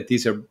think that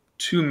these are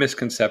two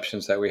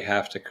misconceptions that we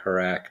have to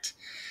correct.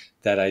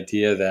 That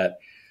idea that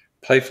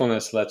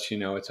playfulness lets you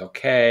know it's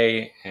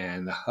okay,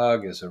 and the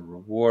hug is a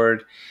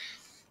reward.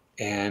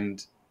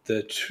 And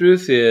the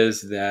truth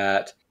is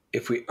that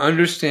if we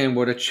understand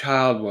what a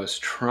child was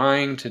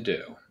trying to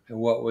do and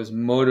what was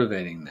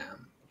motivating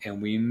them,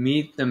 and we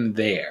meet them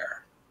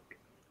there,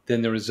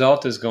 then the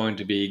result is going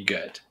to be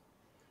good.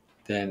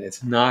 Then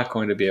it's not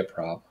going to be a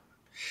problem.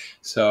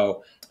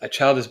 So a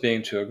child is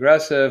being too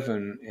aggressive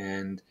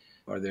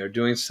or they're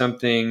doing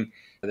something,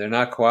 they're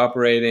not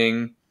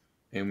cooperating,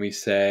 and we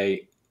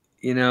say,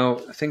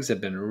 things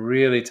have been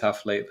really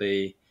tough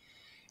lately.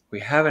 We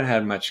haven't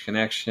had much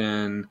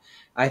connection.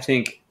 I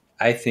think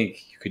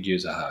you could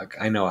use a hug.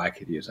 I know I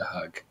could use a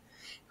hug.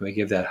 And we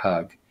give that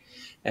hug,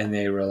 and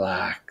they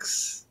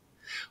relax.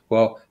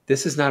 Well,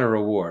 this is not a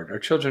reward. Our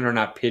children are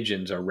not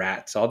pigeons or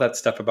rats. All that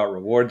stuff about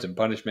rewards and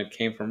punishment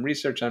came from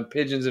research on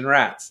pigeons and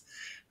rats.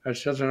 Our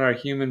children are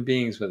human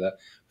beings with a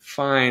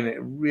fine,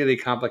 really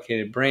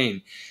complicated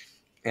brain.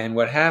 And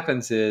what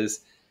happens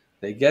is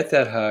they get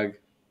that hug,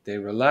 they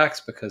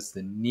relax because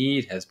the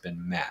need has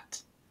been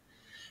met.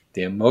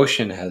 The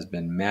emotion has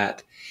been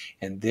met,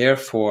 and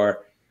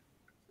therefore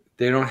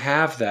they don't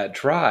have that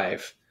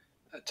drive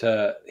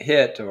to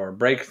hit or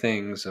break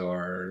things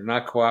or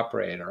not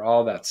cooperate or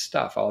all that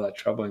stuff, all that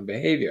troubling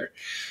behavior.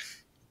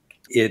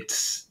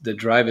 The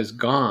drive is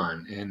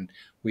gone, and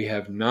we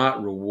have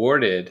not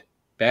rewarded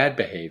bad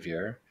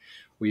behavior.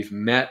 We've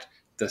met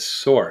the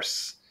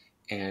source,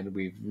 and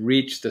we've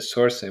reached the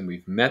source and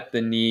we've met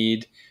the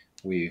need.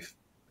 We've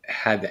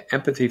had the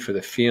empathy for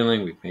the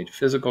feeling. We've made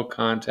physical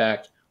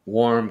contact,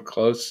 warm,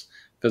 close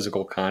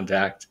physical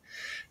contact,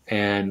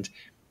 and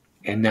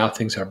now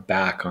things are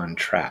back on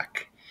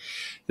track.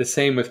 The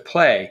same with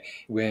play.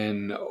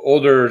 When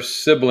older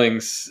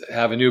siblings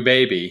have a new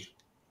baby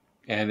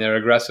and they're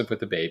aggressive with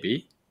the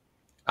baby,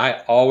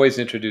 I always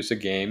introduce a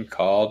game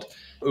called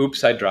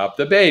Oops, I Dropped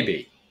the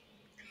Baby.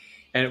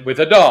 And with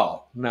a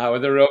doll, not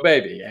with a real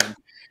baby. And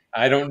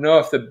I don't know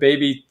if the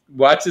baby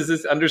watches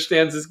this,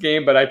 understands this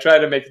game, but I try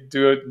to make it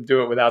do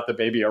it without the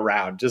baby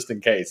around, just in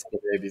case the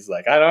baby's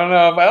like, I don't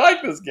know if I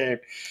like this game.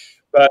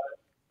 But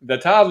the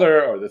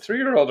toddler or the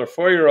 3-year-old or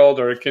 4-year-old,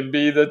 or it can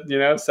be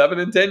the 7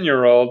 and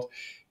 10-year-old,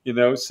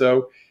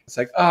 so it's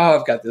like, oh,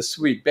 I've got this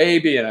sweet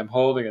baby and I'm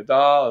holding a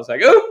doll. It's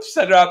like, oops,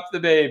 I dropped the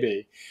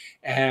baby.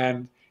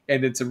 And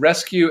it's a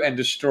rescue and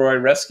destroy,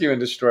 rescue and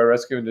destroy,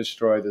 rescue and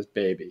destroy this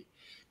baby.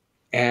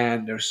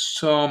 And there's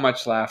so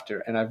much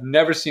laughter. And I've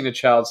never seen a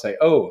child say,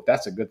 oh,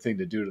 that's a good thing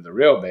to do to the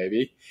real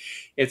baby.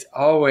 It's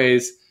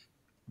always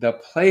the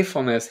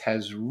playfulness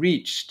has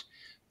reached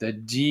the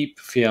deep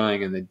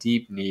feeling and the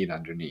deep need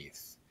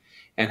underneath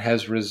and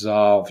has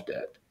resolved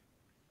it.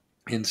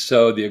 And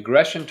so the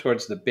aggression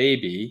towards the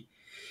baby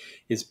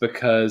is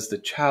because the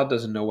child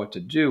doesn't know what to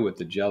do with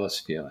the jealous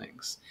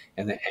feelings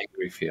and the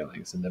angry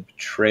feelings and the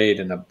betrayed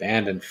and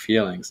abandoned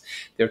feelings.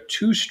 They're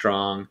too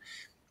strong.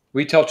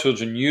 We tell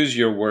children, use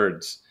your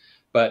words,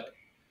 but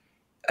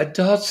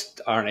adults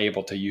aren't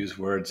able to use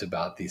words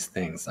about these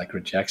things like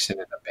rejection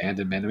and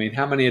abandonment. I mean,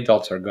 how many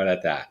adults are good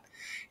at that?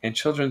 And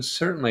children,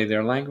 certainly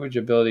their language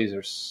abilities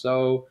are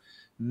so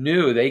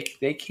new. They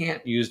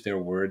can't use their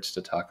words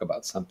to talk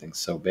about something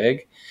so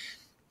big.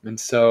 And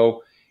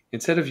so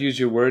instead of use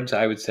your words,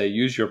 I would say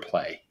use your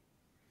play.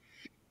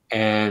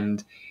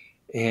 And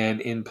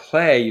in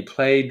play, you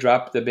play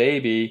drop the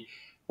baby,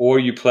 or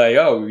you play,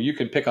 oh, you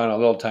can pick on a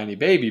little tiny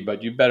baby,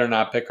 but you better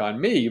not pick on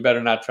me. You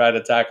better not try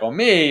to tackle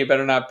me. You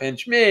better not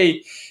pinch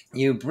me.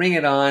 You bring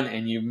it on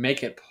and you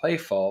make it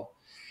playful.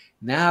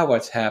 Now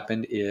what's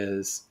happened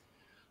is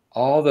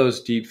all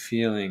those deep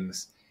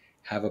feelings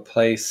have a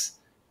place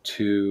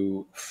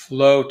to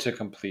flow to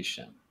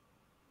completion.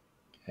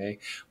 Okay?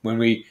 When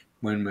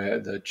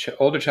the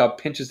older child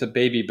pinches the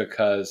baby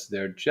because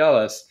they're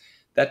jealous,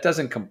 that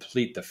doesn't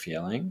complete the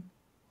feeling.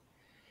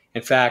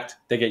 In fact,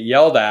 they get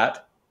yelled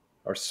at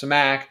or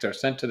smacked or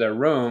sent to their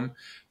room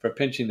for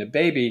pinching the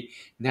baby.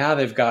 Now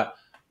they've got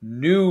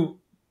new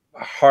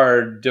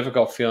hard,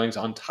 difficult feelings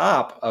on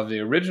top of the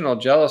original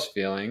jealous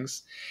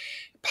feelings,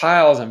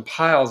 piles and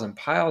piles and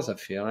piles of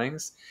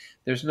feelings.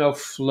 There's no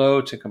flow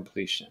to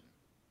completion.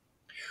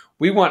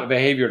 We want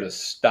behavior to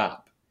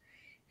stop.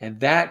 And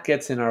that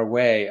gets in our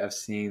way of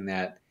seeing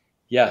that,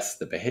 yes,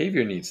 the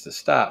behavior needs to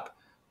stop,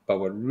 but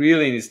what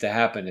really needs to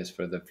happen is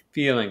for the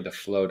feeling to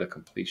flow to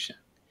completion.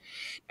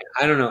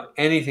 I don't know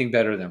anything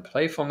better than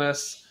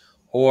playfulness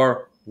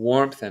or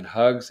warmth and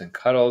hugs and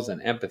cuddles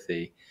and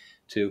empathy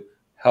to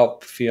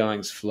help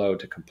feelings flow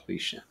to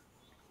completion.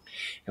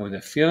 And when the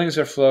feelings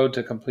are flowed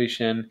to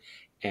completion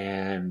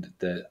and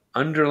the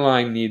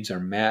underlying needs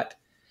are met,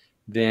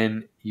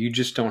 then you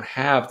just don't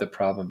have the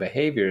problem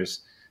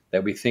behaviors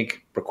that we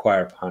think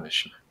require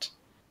punishment.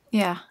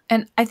 Yeah.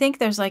 And I think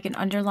there's like an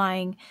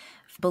underlying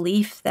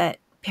belief that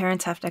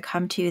parents have to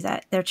come to,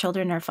 that their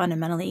children are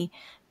fundamentally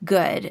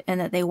good and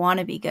that they want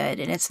to be good.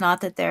 And it's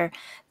not that their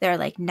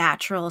like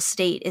natural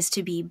state is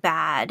to be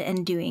bad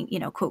and doing,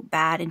 quote,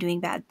 bad and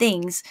doing bad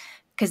things,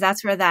 because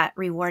that's where that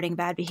rewarding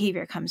bad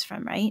behavior comes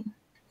from, right?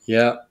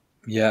 Yep,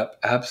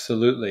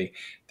 absolutely.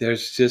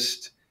 This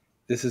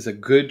is a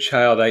good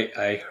child.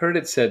 I heard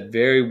it said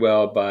very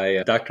well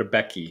by Dr.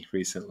 Becky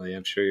recently.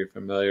 I'm sure you're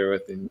familiar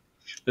with, and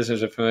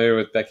listeners are familiar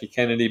with Becky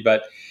Kennedy,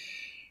 but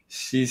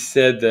she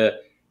said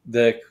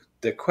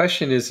the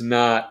question is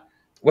not,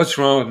 what's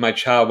wrong with my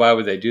child? Why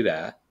would they do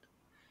that?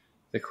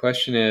 The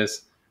question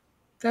is,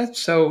 that's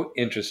so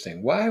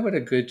interesting. Why would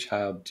a good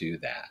child do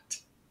that?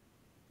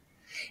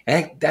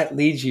 And that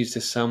leads you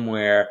to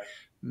somewhere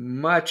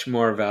much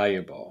more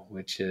valuable,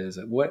 which is,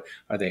 what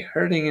are they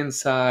hurting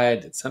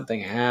inside? Did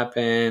something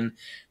happen?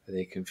 Are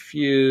they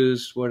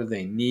confused? What do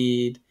they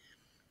need?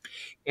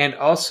 And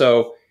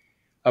also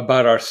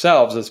about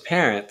ourselves as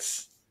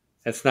parents.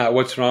 It's not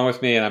what's wrong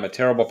with me and I'm a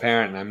terrible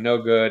parent and I'm no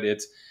good.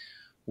 It's,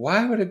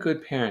 why would a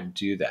good parent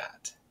do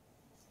that?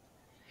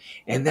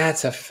 And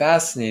that's a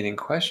fascinating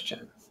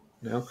question.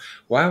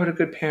 Why would a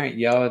good parent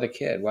yell at a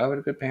kid? Why would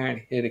a good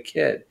parent hit a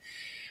kid?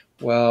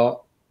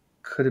 Well,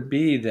 could it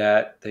be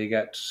that they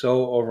got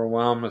so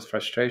overwhelmed with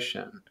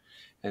frustration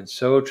and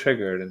so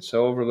triggered and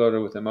so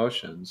overloaded with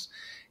emotions,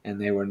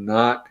 and they were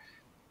not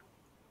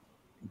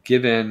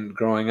given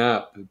growing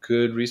up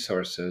good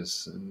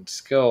resources and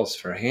skills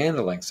for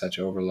handling such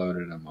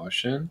overloaded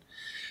emotion,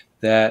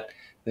 that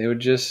they were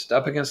just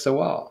up against the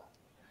wall?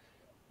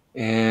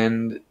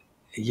 And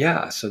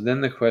so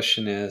then the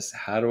question is,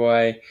 how do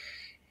I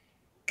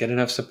get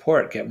enough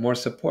support, get more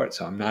support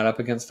so I'm not up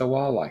against the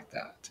wall like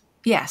that?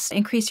 Yes,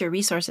 increase your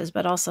resources,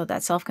 but also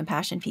that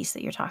self-compassion piece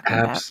that you're talking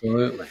about.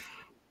 Absolutely.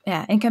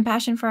 Yeah. And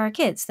compassion for our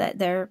kids that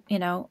they're,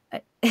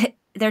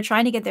 they're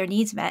trying to get their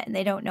needs met and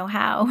they don't know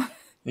how.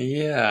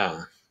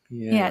 Yeah.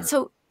 Yeah. Yeah.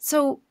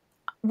 So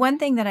one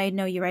thing that I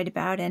know you write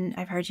about and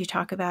I've heard you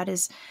talk about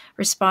is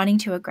responding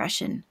to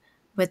aggression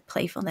with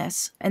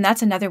playfulness. And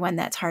that's another one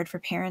that's hard for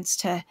parents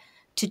to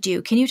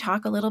do. Can you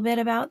talk a little bit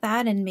about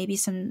that and maybe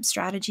some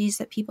strategies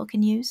that people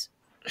can use?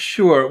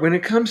 Sure. When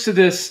it comes to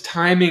this,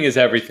 timing is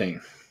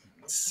everything.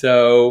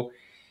 So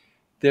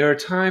there are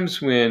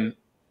times when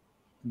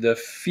the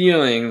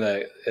feeling,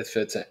 that if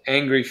it's an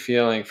angry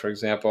feeling, for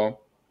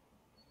example,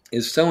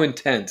 is so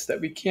intense that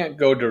we can't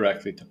go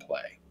directly to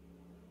play.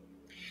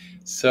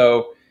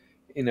 So,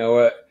 you know,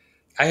 uh,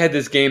 I had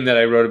this game that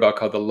I wrote about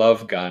called the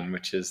Love Gun,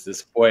 which is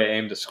this boy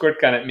aimed a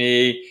squirt gun at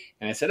me,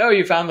 and I said, "Oh,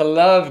 you found the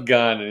love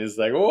gun," and he's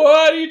like,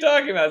 "What are you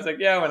talking about?" It's like,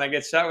 "Yeah, when I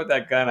get shot with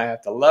that gun, I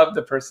have to love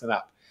the person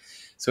up."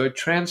 So it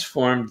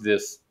transformed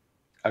this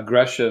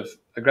aggressive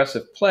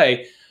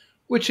play,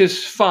 which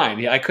is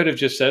fine. I could have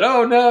just said,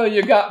 "Oh no,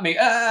 you got me!"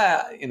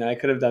 I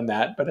could have done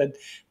that,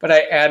 but I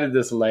added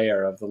this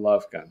layer of the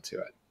love gun to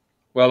it.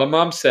 Well, the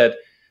mom said,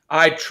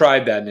 "I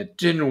tried that and it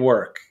didn't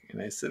work."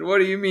 And I said, "What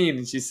do you mean?"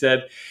 And she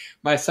said,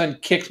 "My son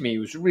kicked me. He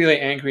was really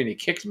angry and he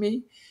kicked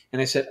me."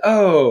 And I said,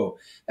 "Oh,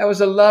 that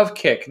was a love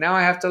kick. Now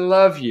I have to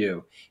love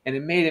you." And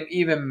it made him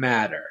even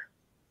madder.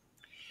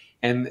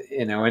 And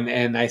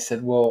I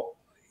said, "Well,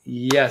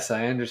 yes,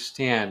 I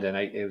understand. And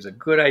it was a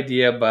good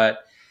idea, but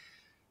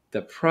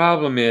the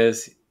problem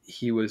is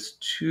he was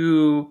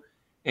too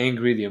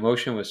angry. The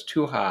emotion was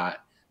too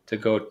hot to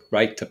go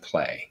right to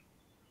play.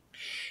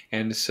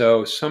 And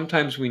so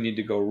sometimes we need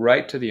to go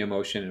right to the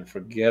emotion and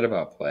forget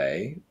about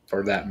play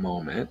for that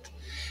moment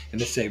and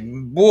to say,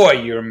 'Boy,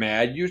 you're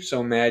mad. You're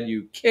so mad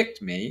you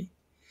kicked me.'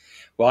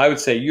 Well, I would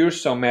say, 'You're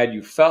so mad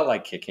you felt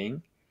like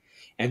kicking.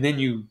 And then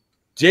you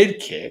did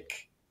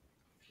kick.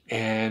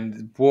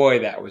 And boy,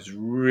 that was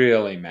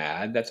really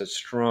mad.' That's a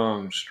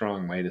strong,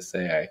 strong way to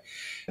say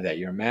that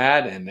you're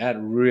mad. And that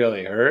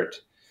really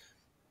hurt.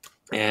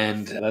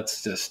 And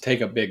let's just take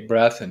a big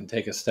breath and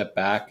take a step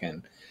back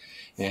and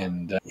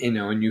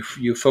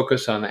you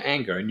focus on the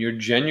anger and you're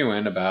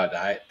genuine about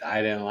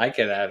I didn't like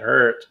it, that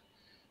hurt,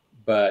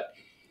 but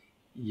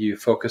you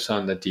focus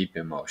on the deep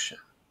emotion.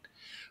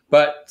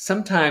 But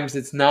sometimes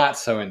it's not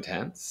so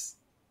intense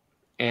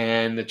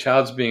and the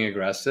child's being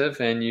aggressive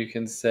and you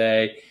can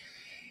say,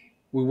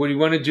 well, what you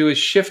want to do is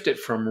shift it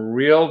from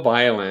real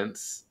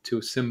violence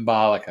to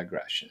symbolic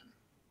aggression.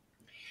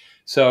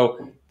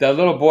 So the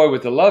little boy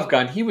with the love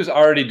gun, he was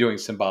already doing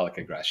symbolic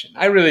aggression.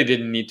 I really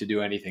didn't need to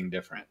do anything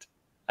different.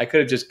 I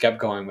could have just kept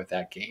going with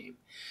that game.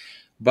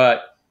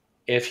 But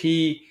if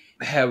he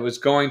was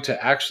going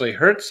to actually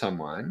hurt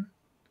someone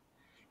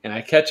and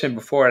I catch him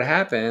before it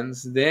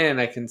happens, then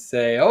I can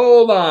say,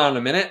 "Hold on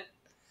a minute.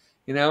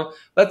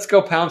 Let's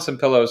go pound some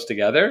pillows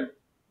together,"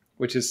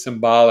 which is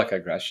symbolic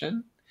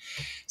aggression.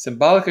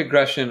 Symbolic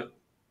aggression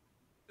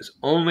is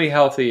only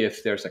healthy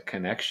if there's a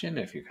connection,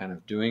 if you're kind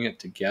of doing it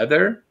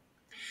together.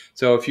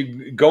 So if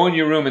you go in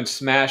your room and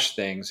smash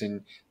things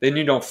and then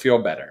you don't feel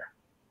better,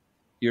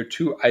 you're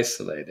too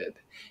isolated.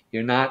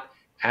 You're not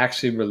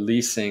actually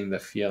releasing the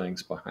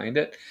feelings behind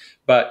it.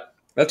 But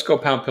let's go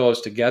pound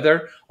pillows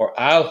together, or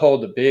I'll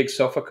hold a big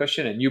sofa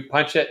cushion and you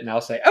punch it and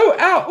I'll say, "Oh,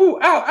 ow, ooh,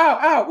 ow, ow,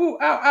 ow, ooh,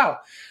 ow, ow."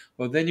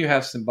 Well, then you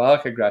have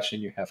symbolic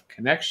aggression, you have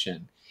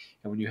connection.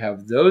 And when you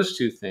have those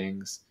two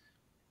things,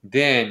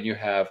 then you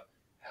have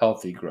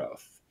healthy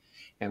growth.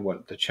 And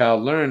what the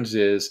child learns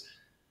is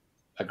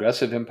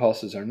aggressive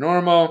impulses are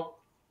normal.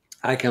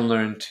 I can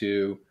learn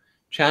to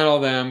channel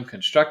them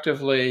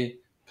constructively,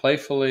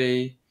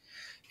 playfully,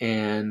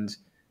 and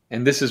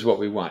this is what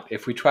we want.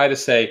 If we try to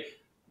say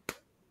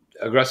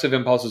aggressive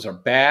impulses are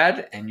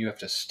bad and you have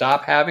to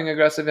stop having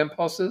aggressive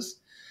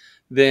impulses,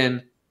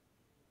 then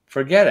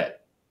forget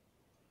it.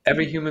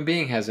 Every human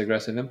being has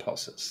aggressive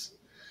impulses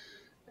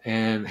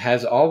and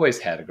has always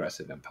had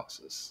aggressive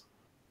impulses.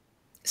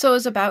 So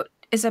it's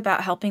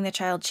about helping the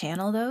child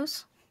channel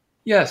those?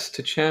 Yes,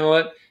 to channel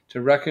it,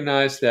 to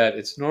recognize that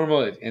it's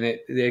normal and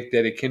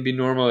that it can be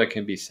normal, it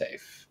can be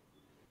safe,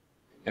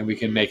 and we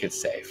can make it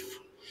safe.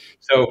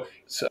 So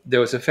there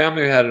was a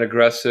family who had an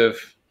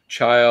aggressive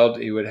child.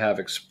 He would have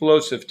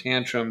explosive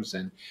tantrums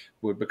and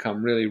would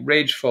become really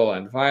rageful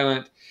and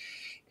violent.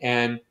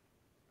 And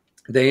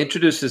they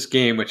introduced this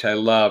game, which I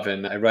love,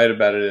 and I write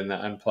about it in the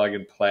Unplug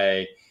and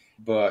Play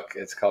book.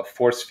 It's called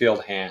Force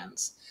Field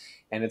Hands.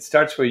 And it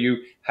starts where you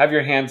have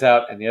your hands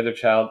out and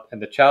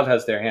the child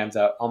has their hands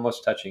out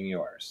almost touching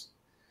yours.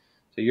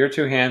 So your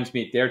two hands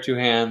meet their two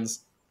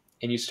hands,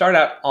 and you start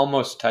out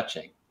almost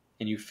touching,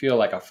 and you feel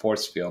like a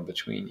force field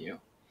between you.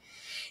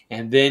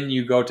 And then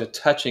you go to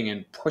touching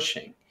and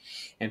pushing.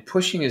 And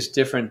pushing is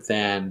different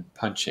than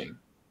punching.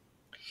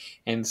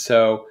 And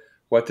so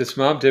what this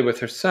mom did with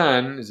her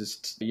son is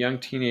this young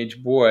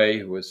teenage boy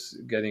who was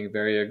getting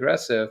very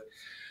aggressive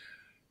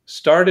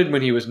started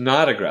when he was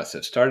not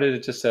aggressive, started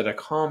it just at a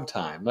calm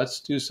time. Let's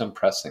do some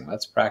pressing.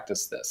 Let's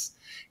practice this.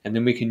 And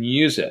then we can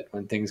use it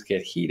when things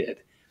get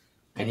heated.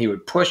 And he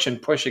would push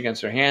and push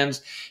against her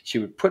hands. She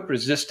would put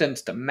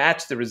resistance to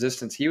match the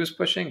resistance he was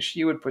pushing.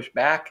 She would push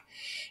back.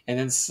 And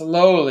then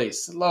slowly,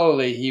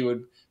 slowly, he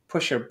would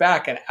push her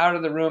back and out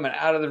of the room and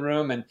out of the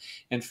room.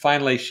 And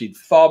finally, she'd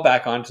fall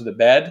back onto the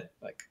bed,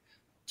 like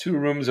 2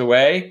 rooms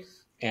away.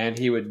 And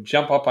he would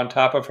jump up on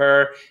top of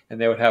her, and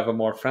they would have a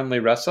more friendly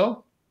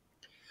wrestle.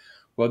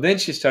 Well, then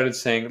she started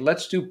saying,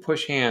 let's do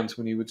push hands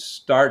when he would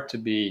start to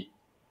be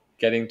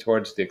getting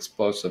towards the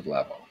explosive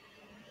level.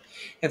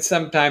 And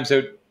sometimes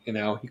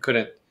he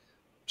couldn't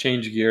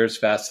change gears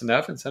fast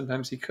enough, and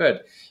sometimes he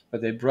could.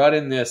 But they brought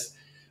in this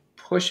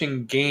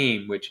pushing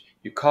game, which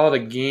you call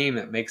it a game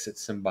that makes it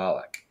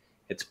symbolic.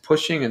 It's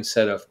pushing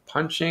instead of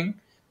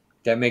punching.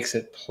 That makes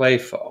it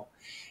playful.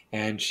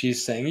 And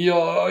she's saying,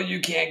 yo, you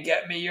can't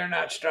get me. You're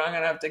not strong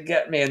enough to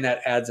get me. And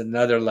that adds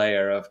another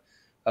layer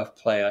of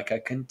play, like a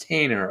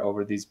container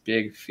over these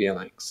big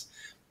feelings.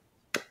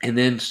 And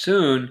then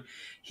soon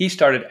he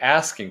started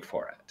asking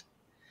for it.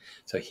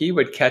 So he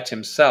would catch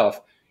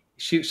himself.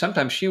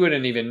 Sometimes she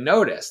wouldn't even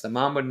notice. The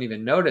mom wouldn't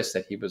even notice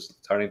that he was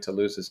starting to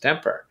lose his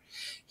temper.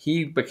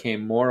 He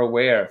became more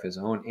aware of his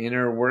own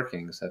inner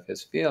workings, of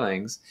his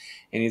feelings.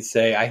 And he'd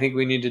say, I think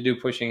we need to do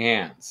pushing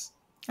hands.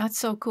 That's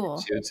so cool.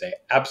 And she would say,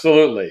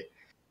 absolutely.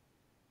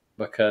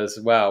 Because,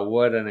 wow,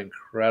 what an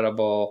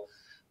incredible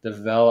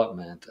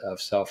development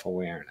of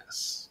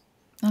self-awareness.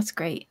 That's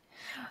great.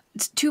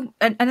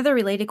 Another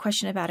related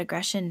question about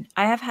aggression.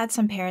 I have had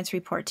some parents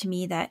report to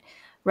me that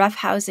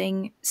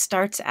roughhousing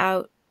starts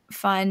out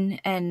fun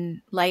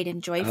and light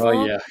and joyful.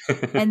 Oh, yeah.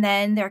 And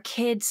then their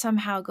kid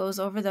somehow goes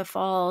over the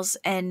falls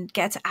and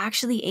gets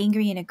actually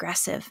angry and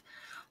aggressive.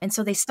 And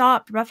so they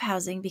stopped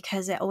roughhousing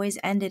because it always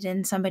ended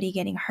in somebody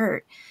getting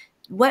hurt.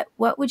 What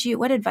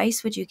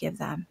advice would you give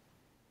them?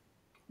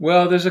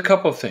 Well, there's a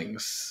couple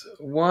things.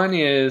 One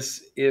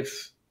is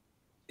if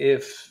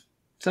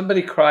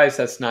somebody cries,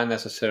 that's not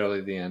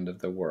necessarily the end of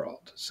the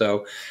world.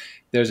 So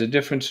there's a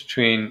difference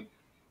between,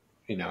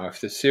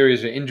 if the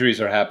series of injuries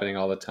are happening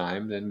all the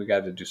time, then we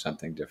got to do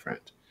something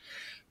different.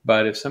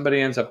 But if somebody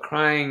ends up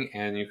crying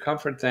and you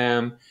comfort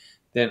them,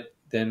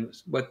 then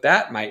what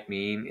that might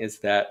mean is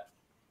that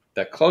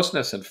the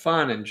closeness and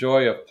fun and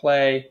joy of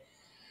play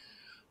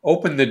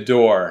open the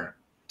door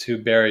to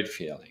buried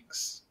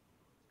feelings.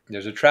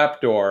 There's a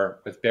trap door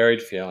with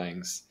buried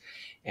feelings.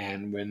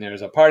 And when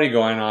there's a party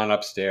going on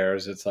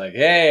upstairs, it's like,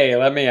 hey,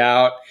 let me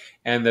out.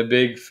 And the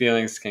big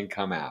feelings can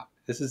come out.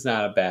 This is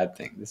not a bad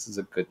thing. This is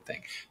a good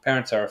thing.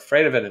 Parents are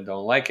afraid of it and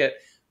don't like it,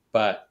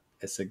 but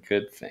it's a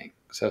good thing.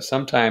 So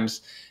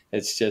sometimes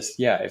it's just,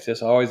 if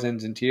this always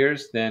ends in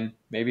tears, then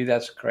maybe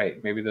that's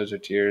great. Maybe those are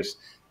tears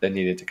that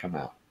needed to come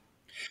out.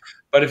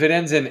 But if it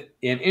ends in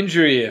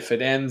injury, if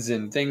it ends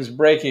in things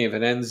breaking, if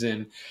it ends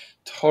in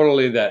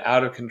totally that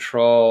out of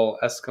control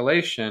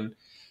escalation,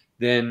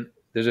 then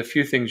there's a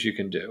few things you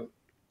can do.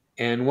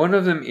 And one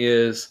of them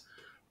is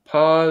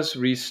pause,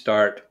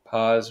 restart,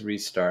 pause,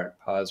 restart,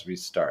 pause,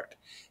 restart.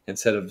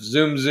 Instead of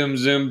zoom, zoom,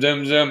 zoom,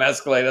 zoom, zoom,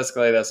 escalate,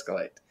 escalate,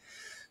 escalate.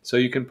 So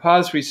you can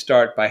pause,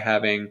 restart by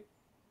having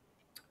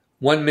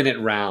 1-minute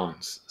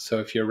rounds. So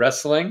if you're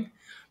wrestling,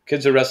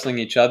 kids are wrestling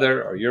each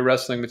other, or you're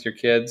wrestling with your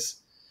kids,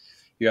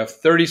 you have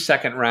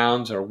 30-second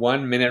rounds or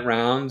 1-minute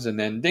rounds, and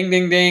then ding,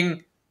 ding,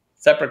 ding,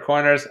 separate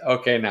corners.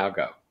 Okay, now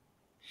go.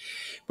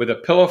 With a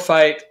pillow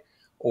fight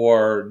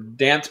or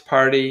dance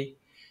party,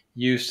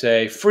 you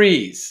say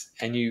freeze,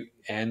 and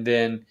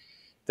then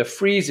the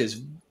freeze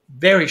is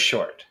very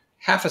short,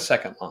 half a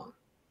second long.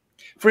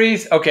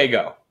 Freeze, okay,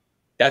 go.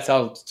 That's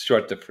how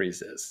short the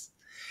freeze is.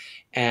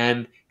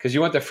 And because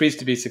you want the freeze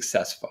to be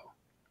successful.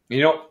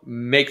 You don't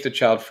make the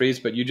child freeze,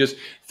 but you just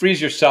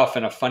freeze yourself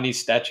in a funny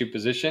statue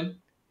position,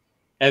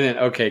 and then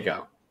okay,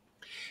 go.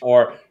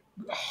 Or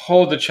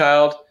hold the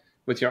child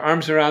with your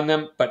arms around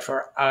them, but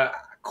for a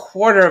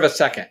quarter of a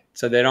second,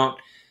 so they don't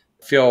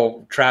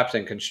feel trapped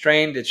and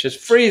constrained. It's just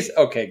freeze,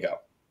 okay, go.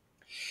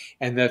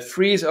 And the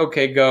freeze,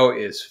 okay, go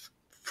is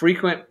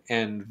frequent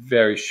and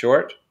very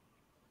short.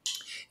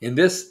 And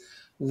this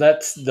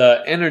lets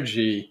the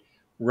energy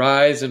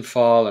rise and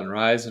fall and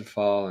rise and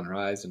fall and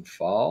rise and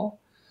fall.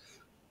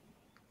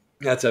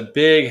 That's a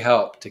big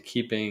help to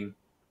keeping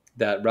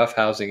that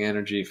roughhousing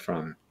energy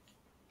from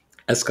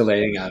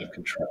escalating out of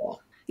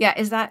control. Yeah,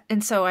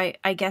 and so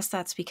I guess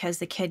that's because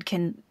the kid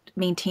can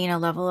maintain a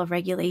level of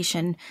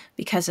regulation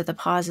because of the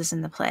pauses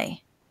in the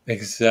play.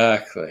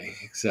 Exactly.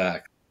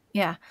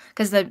 Yeah,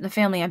 because the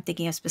family I'm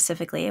thinking of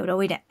specifically, it would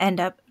always end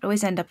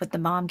up with the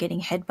mom getting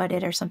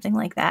headbutted or something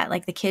like that.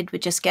 Like the kid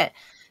would just get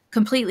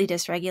completely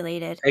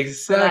dysregulated.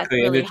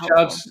 Exactly. So and the helpful.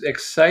 child's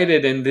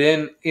excited, and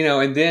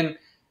then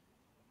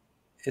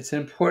it's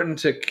important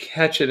to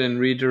catch it and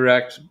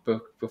redirect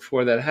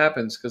before that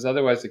happens, because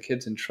otherwise the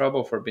kid's in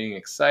trouble for being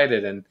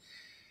excited, and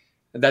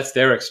that's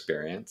their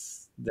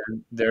experience.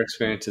 Their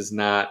experience is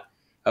not,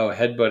 oh,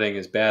 headbutting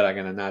is bad, I'm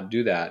going to not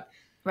do that.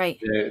 Right.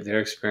 Their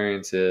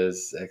experience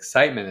is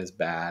excitement is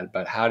bad,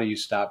 but how do you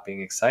stop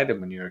being excited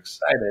when you're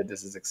excited?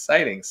 This is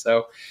exciting.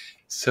 So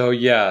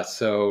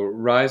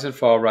rise and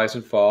fall, rise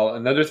and fall.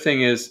 Another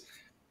thing is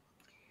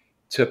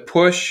to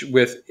push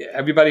with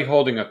everybody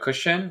holding a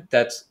cushion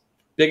that's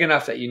big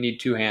enough that you need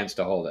two hands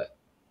to hold it,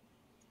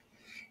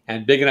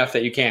 and big enough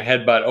that you can't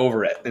headbutt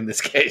over it in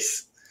this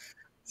case.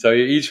 So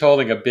you're each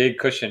holding a big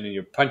cushion and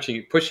you're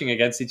pushing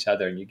against each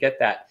other, and you get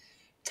that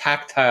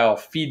tactile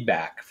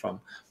feedback from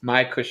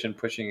my cushion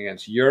pushing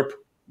against your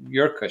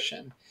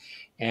cushion,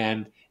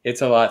 and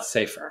it's a lot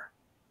safer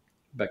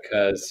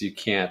because you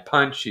can't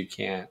punch, you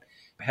can't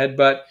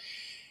headbutt.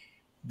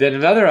 Then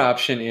another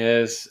option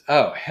is,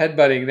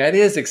 headbutting, that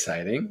is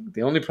exciting.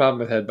 The only problem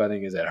with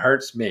headbutting is it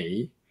hurts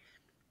me.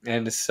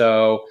 And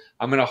so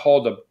I'm going to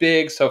hold a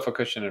big sofa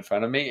cushion in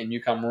front of me, and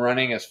you come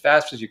running as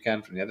fast as you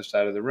can from the other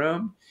side of the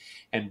room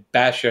and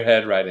bash your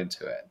head right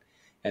into it.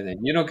 And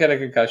then you don't get a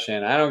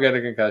concussion. I don't get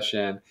a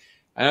concussion.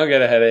 I don't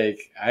get a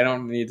headache. I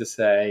don't need to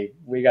say,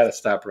 we got to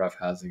stop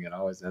roughhousing. It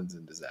always ends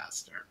in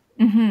disaster.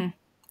 Mm-hmm.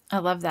 I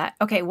love that.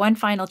 Okay, one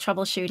final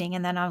troubleshooting,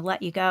 and then I'll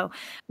let you go.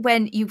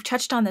 When you've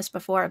touched on this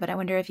before, but I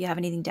wonder if you have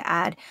anything to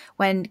add.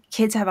 When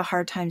kids have a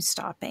hard time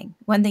stopping,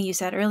 one thing you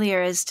said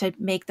earlier is to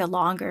make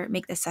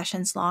the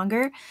sessions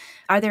longer.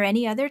 Are there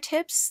any other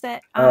tips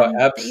that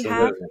that you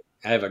have? Absolutely.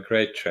 I have a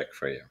great trick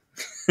for you.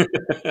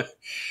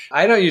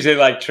 I don't usually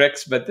like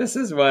tricks, but this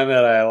is one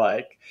that I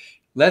like.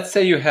 Let's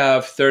say you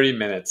have 30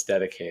 minutes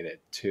dedicated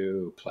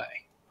to play.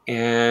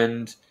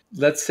 And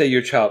let's say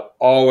your child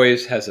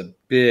always has a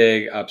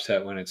big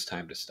upset when it's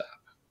time to stop.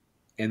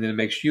 And then it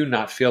makes you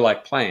not feel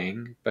like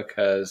playing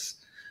because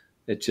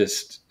it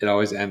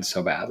always ends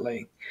so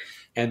badly.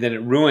 And then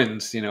it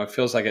ruins, it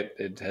feels like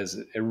it has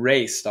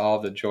erased all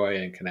the joy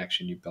and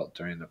connection you built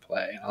during the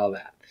play and all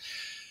that.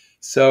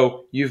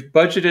 So you've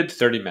budgeted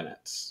 30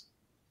 minutes.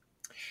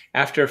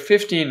 After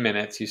 15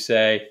 minutes, you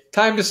say,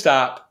 time to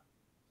stop.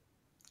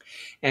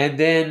 And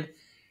then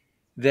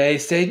they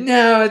say,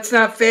 no, it's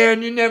not fair,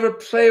 and you never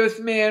play with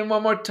me, and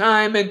one more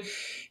time.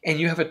 And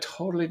you have a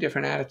totally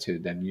different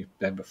attitude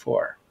than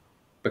before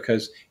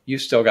because you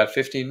still got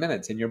 15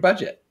 minutes in your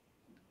budget.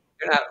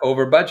 You're not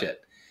over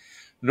budget.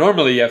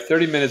 Normally, you have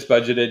 30 minutes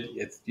budgeted.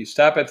 You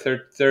stop at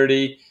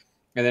 30,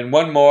 and then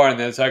one more, and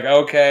then it's like,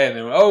 okay, and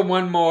then,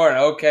 one more, and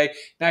okay.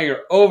 Now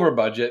you're over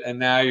budget, and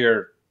now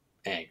you're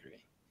angry.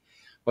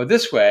 Well,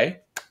 this way,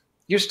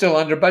 you're still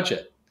under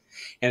budget.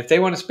 And if they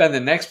want to spend the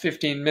next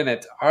 15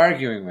 minutes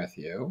arguing with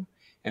you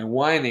and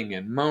whining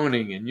and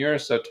moaning and you're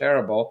so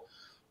terrible,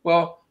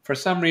 well, for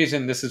some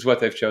reason, this is what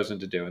they've chosen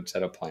to do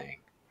instead of playing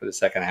for the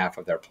second half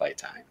of their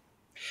playtime.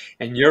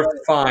 And you're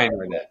fine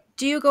with it.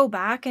 Do you go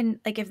back and,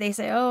 like, if they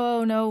say,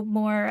 oh, no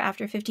more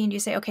after 15, do you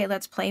say, okay,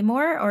 let's play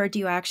more? Or do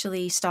you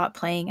actually stop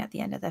playing at the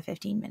end of the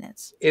 15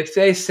 minutes? If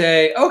they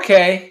say,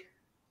 okay,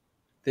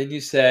 then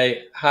you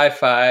say high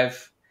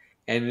five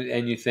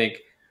and you think,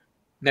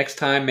 next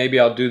time maybe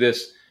I'll do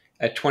this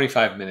at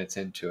 25 minutes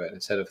into it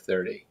instead of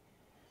 30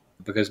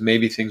 because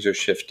maybe things are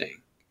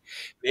shifting.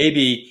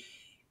 Maybe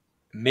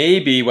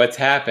what's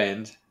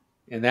happened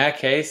in that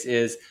case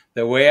is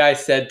the way I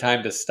said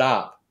time to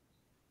stop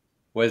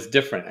was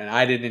different and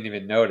I didn't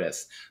even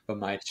notice, but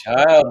my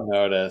child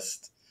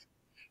noticed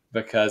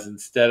because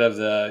instead of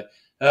the,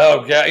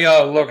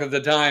 oh, look at the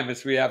time,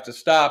 we have to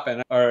stop,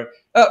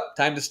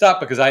 time to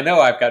stop because I know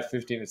I've got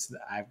 15 minutes,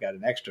 I've got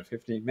an extra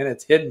 15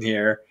 minutes hidden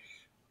here,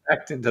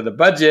 backed into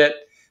the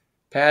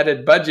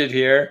padded budget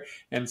here.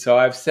 And so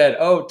I've said,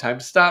 time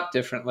to stop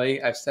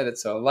differently. I've said it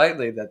so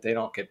lightly that they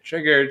don't get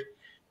triggered.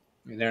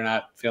 They're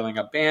not feeling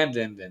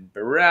abandoned and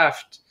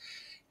bereft.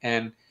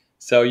 And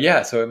so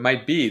it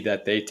might be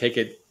that they take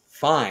it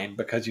fine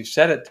because you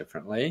said it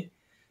differently,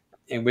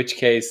 in which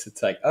case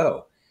it's like,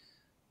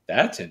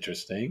 that's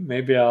interesting.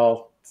 Maybe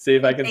I'll see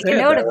if I can say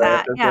note it of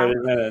that. after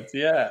 30 minutes.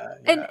 Yeah.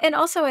 And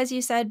also, as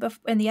you said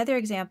in the other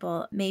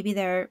example, maybe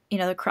they're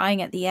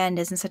crying at the end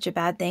isn't such a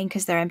bad thing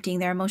because they're emptying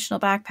their emotional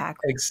backpack.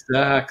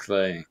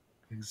 Exactly.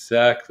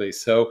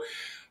 So,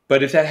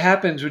 but if that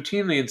happens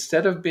routinely,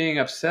 instead of being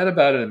upset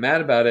about it and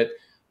mad about it,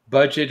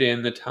 budget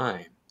in the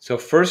time. So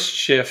first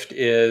shift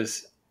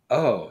is,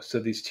 so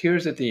these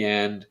tears at the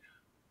end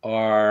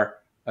are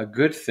a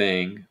good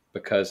thing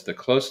because the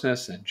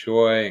closeness and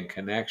joy and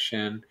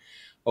connection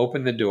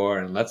open the door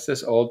and lets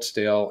this old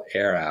stale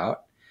air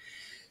out.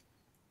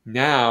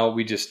 Now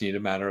we just need a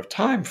matter of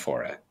time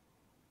for it.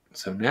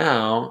 So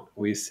now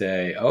we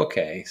say,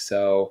 okay,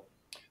 so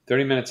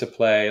 30 minutes of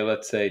play,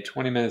 let's say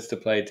 20 minutes to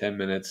play, 10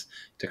 minutes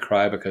to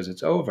cry because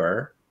it's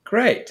over.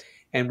 Great.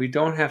 And we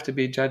don't have to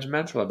be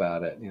judgmental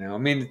about it.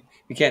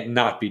 We can't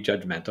not be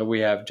judgmental. We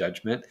have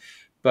judgment,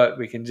 but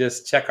we can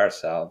just check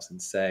ourselves and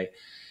say,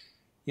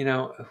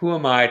 who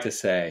am I to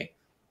say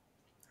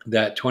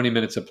that 20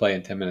 minutes of play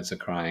and 10 minutes of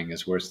crying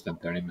is worse than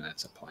 30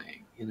 minutes of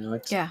playing?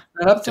 It's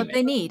not up to me.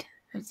 They need.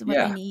 It's what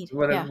they need.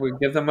 We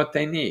give them what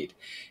they need.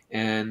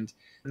 And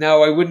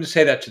now I wouldn't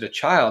say that to the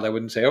child. I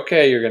wouldn't say,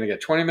 okay, you're going to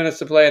get 20 minutes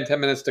to play and 10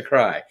 minutes to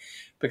cry,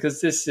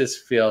 because this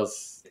just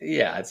feels,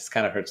 it just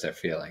kind of hurts their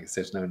feelings.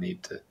 There's no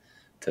need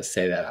to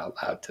say that out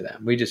loud to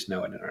them. We just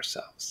know it in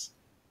ourselves.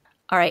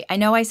 All right. I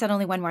know I said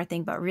only one more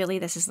thing, but really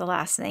this is the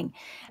last thing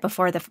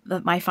before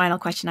my final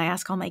question I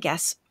ask all my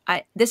guests.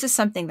 This is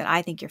something that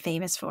I think you're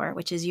famous for,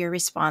 which is your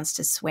response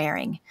to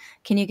swearing.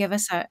 Can you give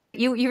us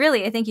you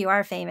really, I think you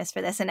are famous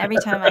for this. And every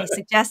time I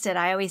suggest it,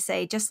 I always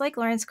say, just like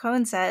Lawrence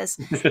Cohen says,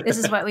 this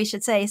is what we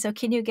should say. So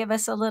can you give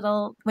us a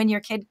little, when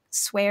your kid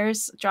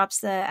swears, drops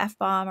the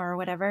F-bomb or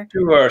whatever?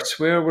 Sure,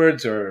 swear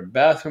words or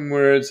bathroom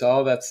words,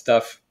 all that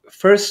stuff.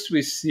 First,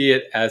 we see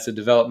it as a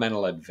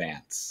developmental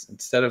advance.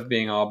 Instead of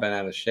being all bent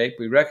out of shape,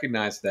 we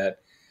recognize that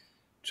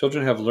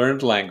children have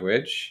learned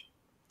language,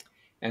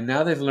 and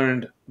now they've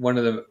learned one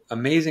of the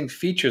amazing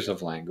features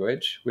of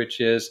language, which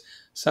is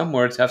some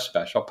words have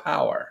special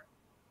power.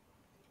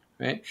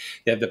 Right?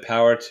 They have the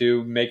power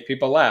to make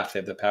people laugh. They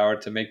have the power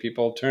to make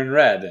people turn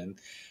red and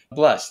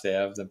blush. They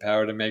have the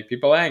power to make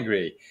people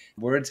angry.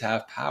 Words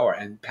have power,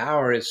 and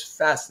power is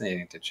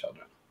fascinating to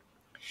children.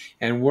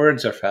 And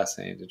words are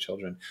fascinating to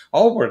children.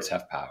 All words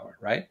have power,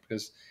 right?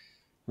 Because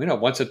we know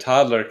once a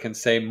toddler can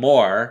say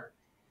more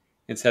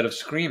instead of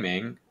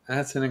screaming,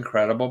 that's an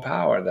incredible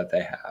power that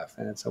they have.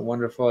 And it's a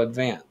wonderful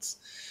advance.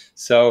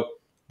 So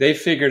they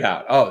figured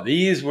out, oh,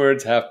 these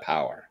words have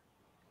power.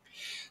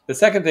 The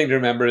second thing to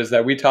remember is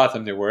that we taught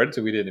them the words,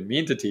 and we didn't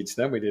mean to teach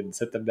them. We didn't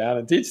sit them down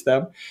and teach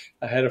them.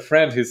 I had a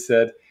friend who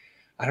said,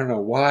 I don't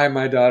know why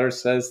my daughter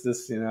says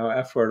this,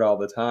 F word all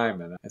the time.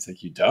 And I said,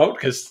 you don't?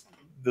 Because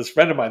this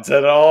friend of mine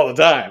said it all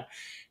the time.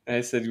 And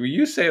I said, well,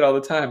 you say it all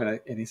the time.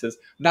 And he says,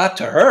 not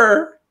to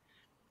her.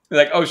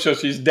 Like, oh, so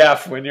she's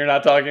deaf when you're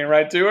not talking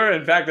right to her?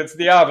 In fact, it's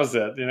the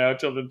opposite.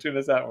 Children tune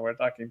us out when we're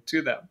talking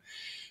to them.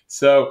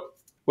 So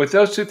with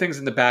those two things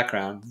in the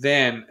background,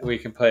 then we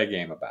can play a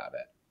game about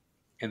it.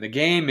 And the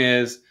game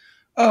is,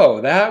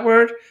 oh, that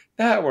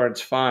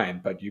word's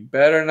fine, but you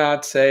better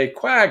not say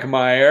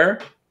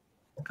quagmire,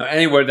 or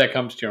any word that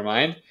comes to your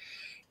mind.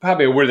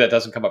 Probably a word that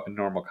doesn't come up in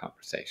normal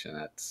conversation.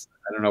 I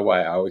don't know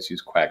why I always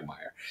use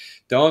quagmire.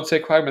 Don't say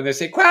quagmire. They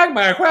say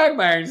quagmire,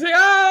 quagmire. And you say,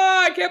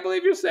 oh, I can't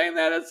believe you're saying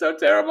that. It's so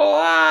terrible.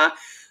 Ah.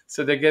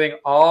 So they're getting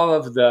all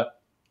of the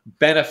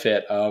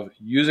benefit of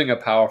using a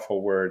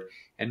powerful word,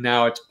 and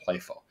now it's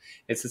playful.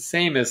 It's the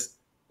same as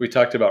we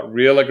talked about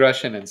real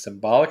aggression and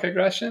symbolic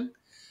aggression.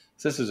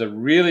 So this is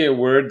really a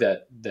word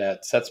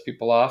that sets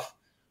people off,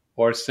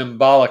 or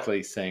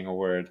symbolically saying a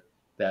word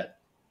that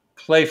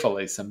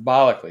playfully,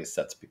 symbolically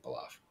sets people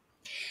off.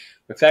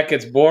 If that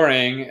gets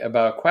boring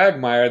about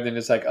quagmire, then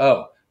it's like,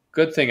 oh,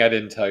 good thing I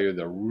didn't tell you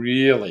the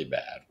really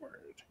bad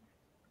word.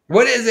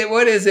 What is it?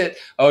 What is it?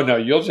 Oh, no,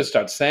 you'll just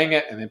start saying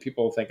it, and then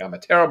people will think I'm a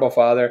terrible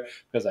father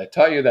because I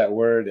taught you that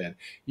word, and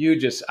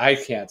I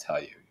can't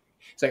tell you.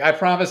 It's like, I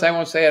promise I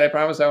won't say it. I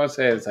promise I won't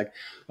say it. It's like,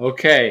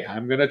 okay,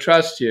 I'm going to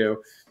trust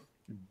you.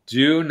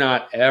 Do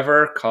not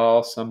ever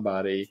call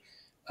somebody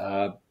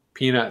a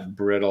peanut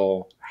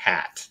brittle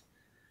hat.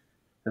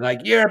 They're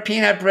like, you're a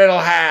peanut brittle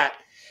hat.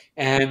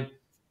 And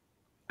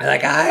I'm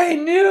like, I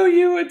knew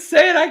you would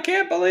say it. I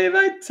can't believe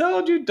I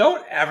told you.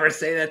 Don't ever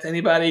say that to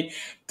anybody.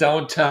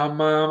 Don't tell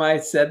Mom I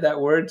said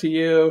that word to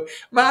you.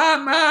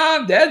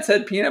 Mom, Dad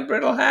said peanut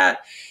brittle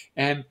hat.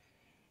 And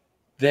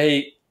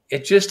it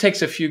just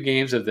takes a few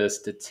games of this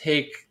to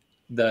take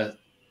the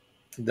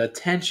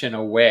tension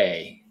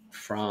away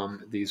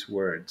from these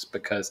words,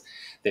 because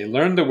they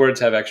learn the words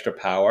have extra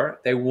power.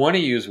 They want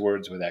to use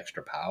words with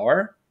extra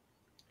power,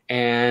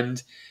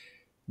 and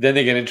then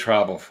they get in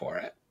trouble for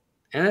it.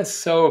 And it's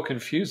so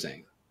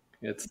confusing.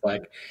 It's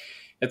like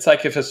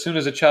if as soon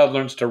as a child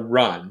learns to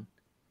run,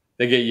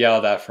 they get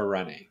yelled at for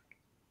running.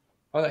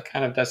 Well, that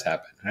kind of does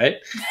happen, right?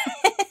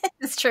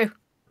 It's true.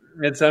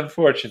 It's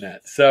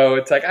unfortunate. So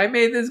it's like, I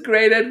made this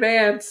great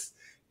advance,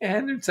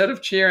 and instead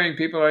of cheering,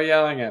 people are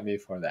yelling at me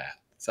for that.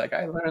 It's like,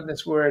 I learned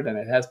this word and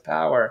it has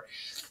power,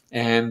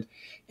 and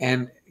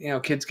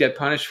kids get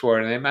punished for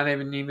it, and they might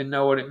even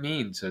know what it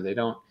means, so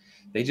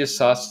they just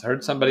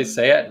heard somebody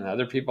say it, and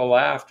other people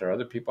laughed, or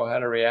other people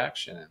had a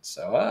reaction, and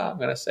so I'm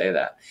going to say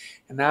that,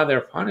 and now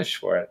they're punished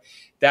for it.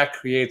 That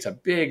creates a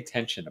big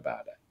tension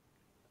about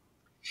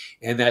it,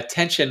 and that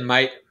tension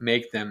might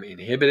make them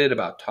inhibited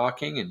about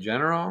talking in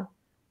general,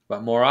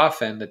 but more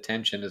often the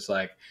tension is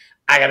like,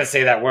 I got to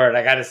say that word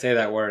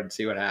and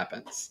see what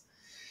happens.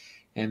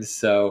 And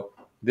so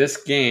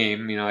this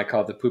game, I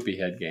call it the poopy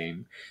head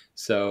game.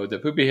 So the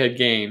poopy head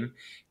game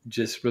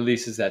just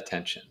releases that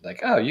tension.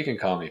 Like, oh, you can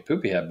call me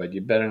poopy head, but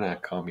you better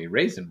not call me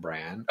raisin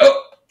bran.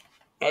 Oh,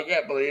 I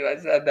can't believe I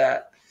said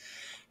that.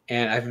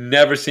 And I've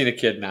never seen a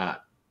kid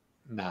not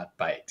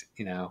bite.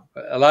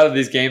 A lot of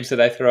these games that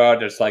I throw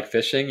out, it's like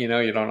fishing. You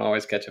don't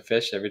always catch a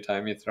fish every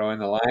time you throw in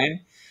the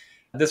line.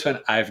 This one,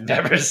 I've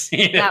never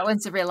seen it. That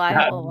one's a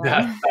reliable one.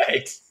 Not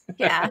bite.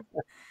 Yeah.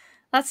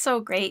 That's so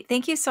great.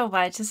 Thank you so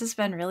much. This has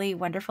been really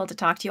wonderful to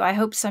talk to you. I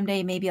hope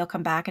someday maybe you'll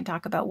come back and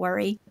talk about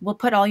worry. We'll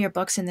put all your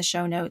books in the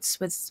show notes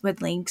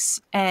with links,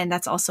 and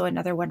that's also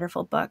another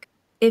wonderful book.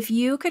 If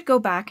you could go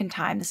back in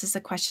time, this is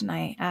the question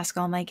I ask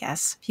all my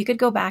guests. If you could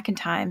go back in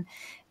time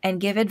and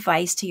give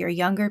advice to your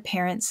younger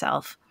parent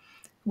self,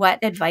 what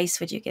advice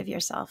would you give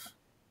yourself?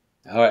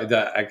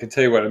 I can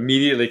tell you what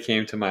immediately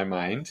came to my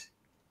mind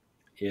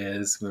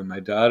is when my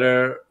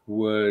daughter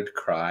would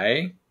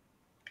cry,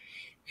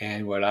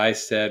 and what I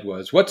said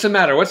was, what's the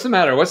matter? What's the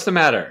matter? What's the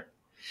matter?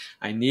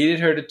 I needed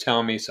her to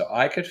tell me so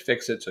I could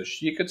fix it, so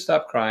she could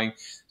stop crying,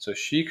 so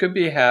she could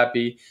be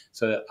happy,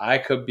 so that I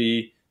could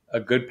be a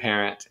good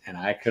parent and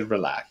I could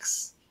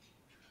relax.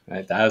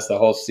 Right? That was the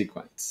whole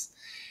sequence.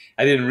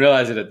 I didn't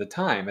realize it at the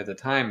time. At the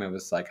time, it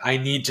was like, I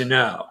need to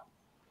know.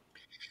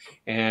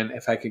 And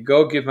if I could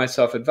go give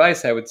myself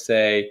advice, I would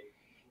say,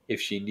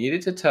 if she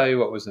needed to tell you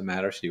what was the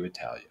matter, she would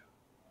tell you.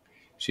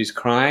 She's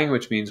crying,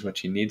 which means what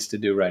she needs to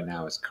do right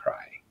now is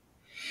cry.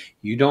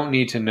 You don't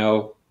need to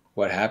know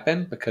what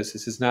happened because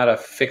this is not a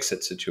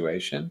fix-it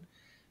situation.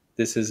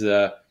 This is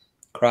a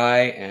cry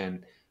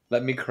and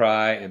let me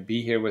cry and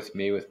be here with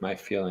me with my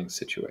feelings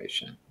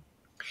situation.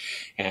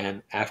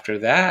 And after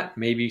that,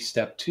 maybe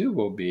step 2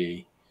 will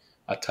be,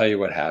 I'll tell you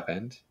what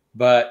happened.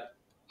 But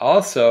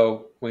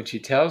also, when she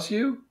tells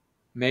you,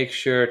 make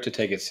sure to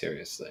take it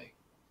seriously.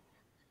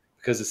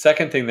 Because the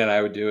second thing that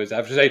I would do is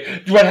after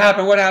say, what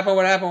happened, what happened,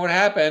 what happened, what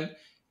happened?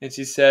 And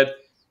she said,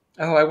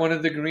 oh, I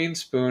wanted the green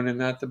spoon and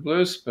not the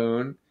blue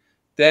spoon.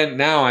 Then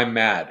now I'm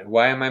mad.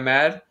 Why am I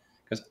mad?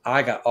 Because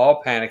I got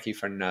all panicky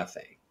for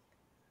nothing.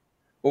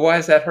 Well, why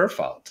is that her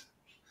fault?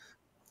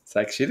 It's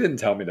like she didn't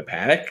tell me to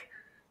panic.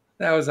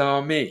 That was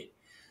all me.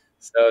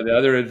 So the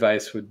other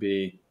advice would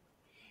be,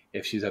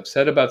 if she's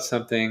upset about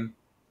something,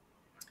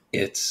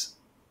 it's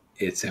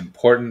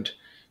important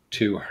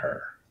to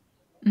her.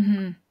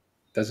 Mm-hmm.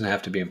 Doesn't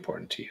have to be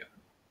important to you.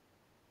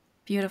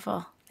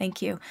 Beautiful.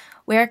 Thank you.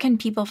 Where can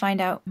people find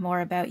out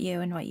more about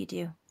you and what you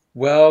do?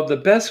 Well, the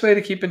best way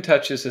to keep in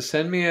touch is to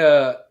send me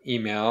an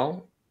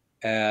email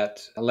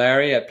at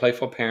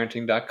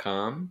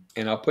larry@playfulparenting.com,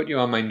 and I'll put you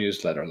on my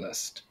newsletter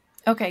list.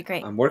 Okay,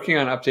 great. I'm working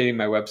on updating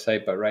my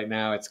website, but right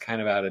now it's kind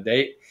of out of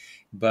date.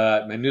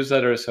 But my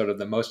newsletter is sort of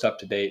the most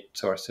up-to-date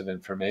source of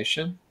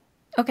information.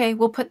 Okay,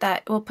 we'll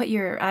put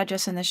your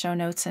address in the show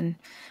notes, and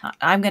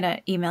I'm going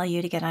to email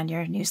you to get on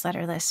your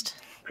newsletter list.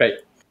 Great.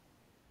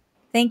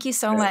 Thank you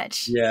so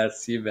much.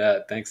 Yes, you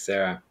bet. Thanks,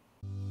 Sarah.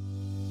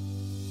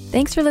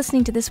 Thanks for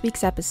listening to this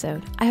week's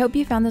episode. I hope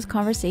you found this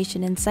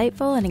conversation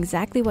insightful and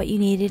exactly what you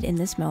needed in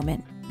this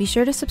moment. Be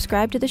sure to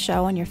subscribe to the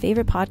show on your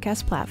favorite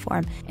podcast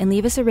platform and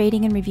leave us a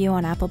rating and review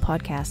on Apple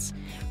Podcasts.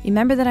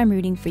 Remember that I'm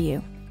rooting for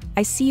you.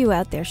 I see you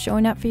out there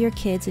showing up for your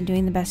kids and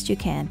doing the best you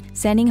can.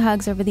 Sending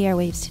hugs over the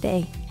airwaves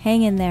today.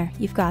 Hang in there.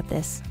 You've got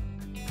this.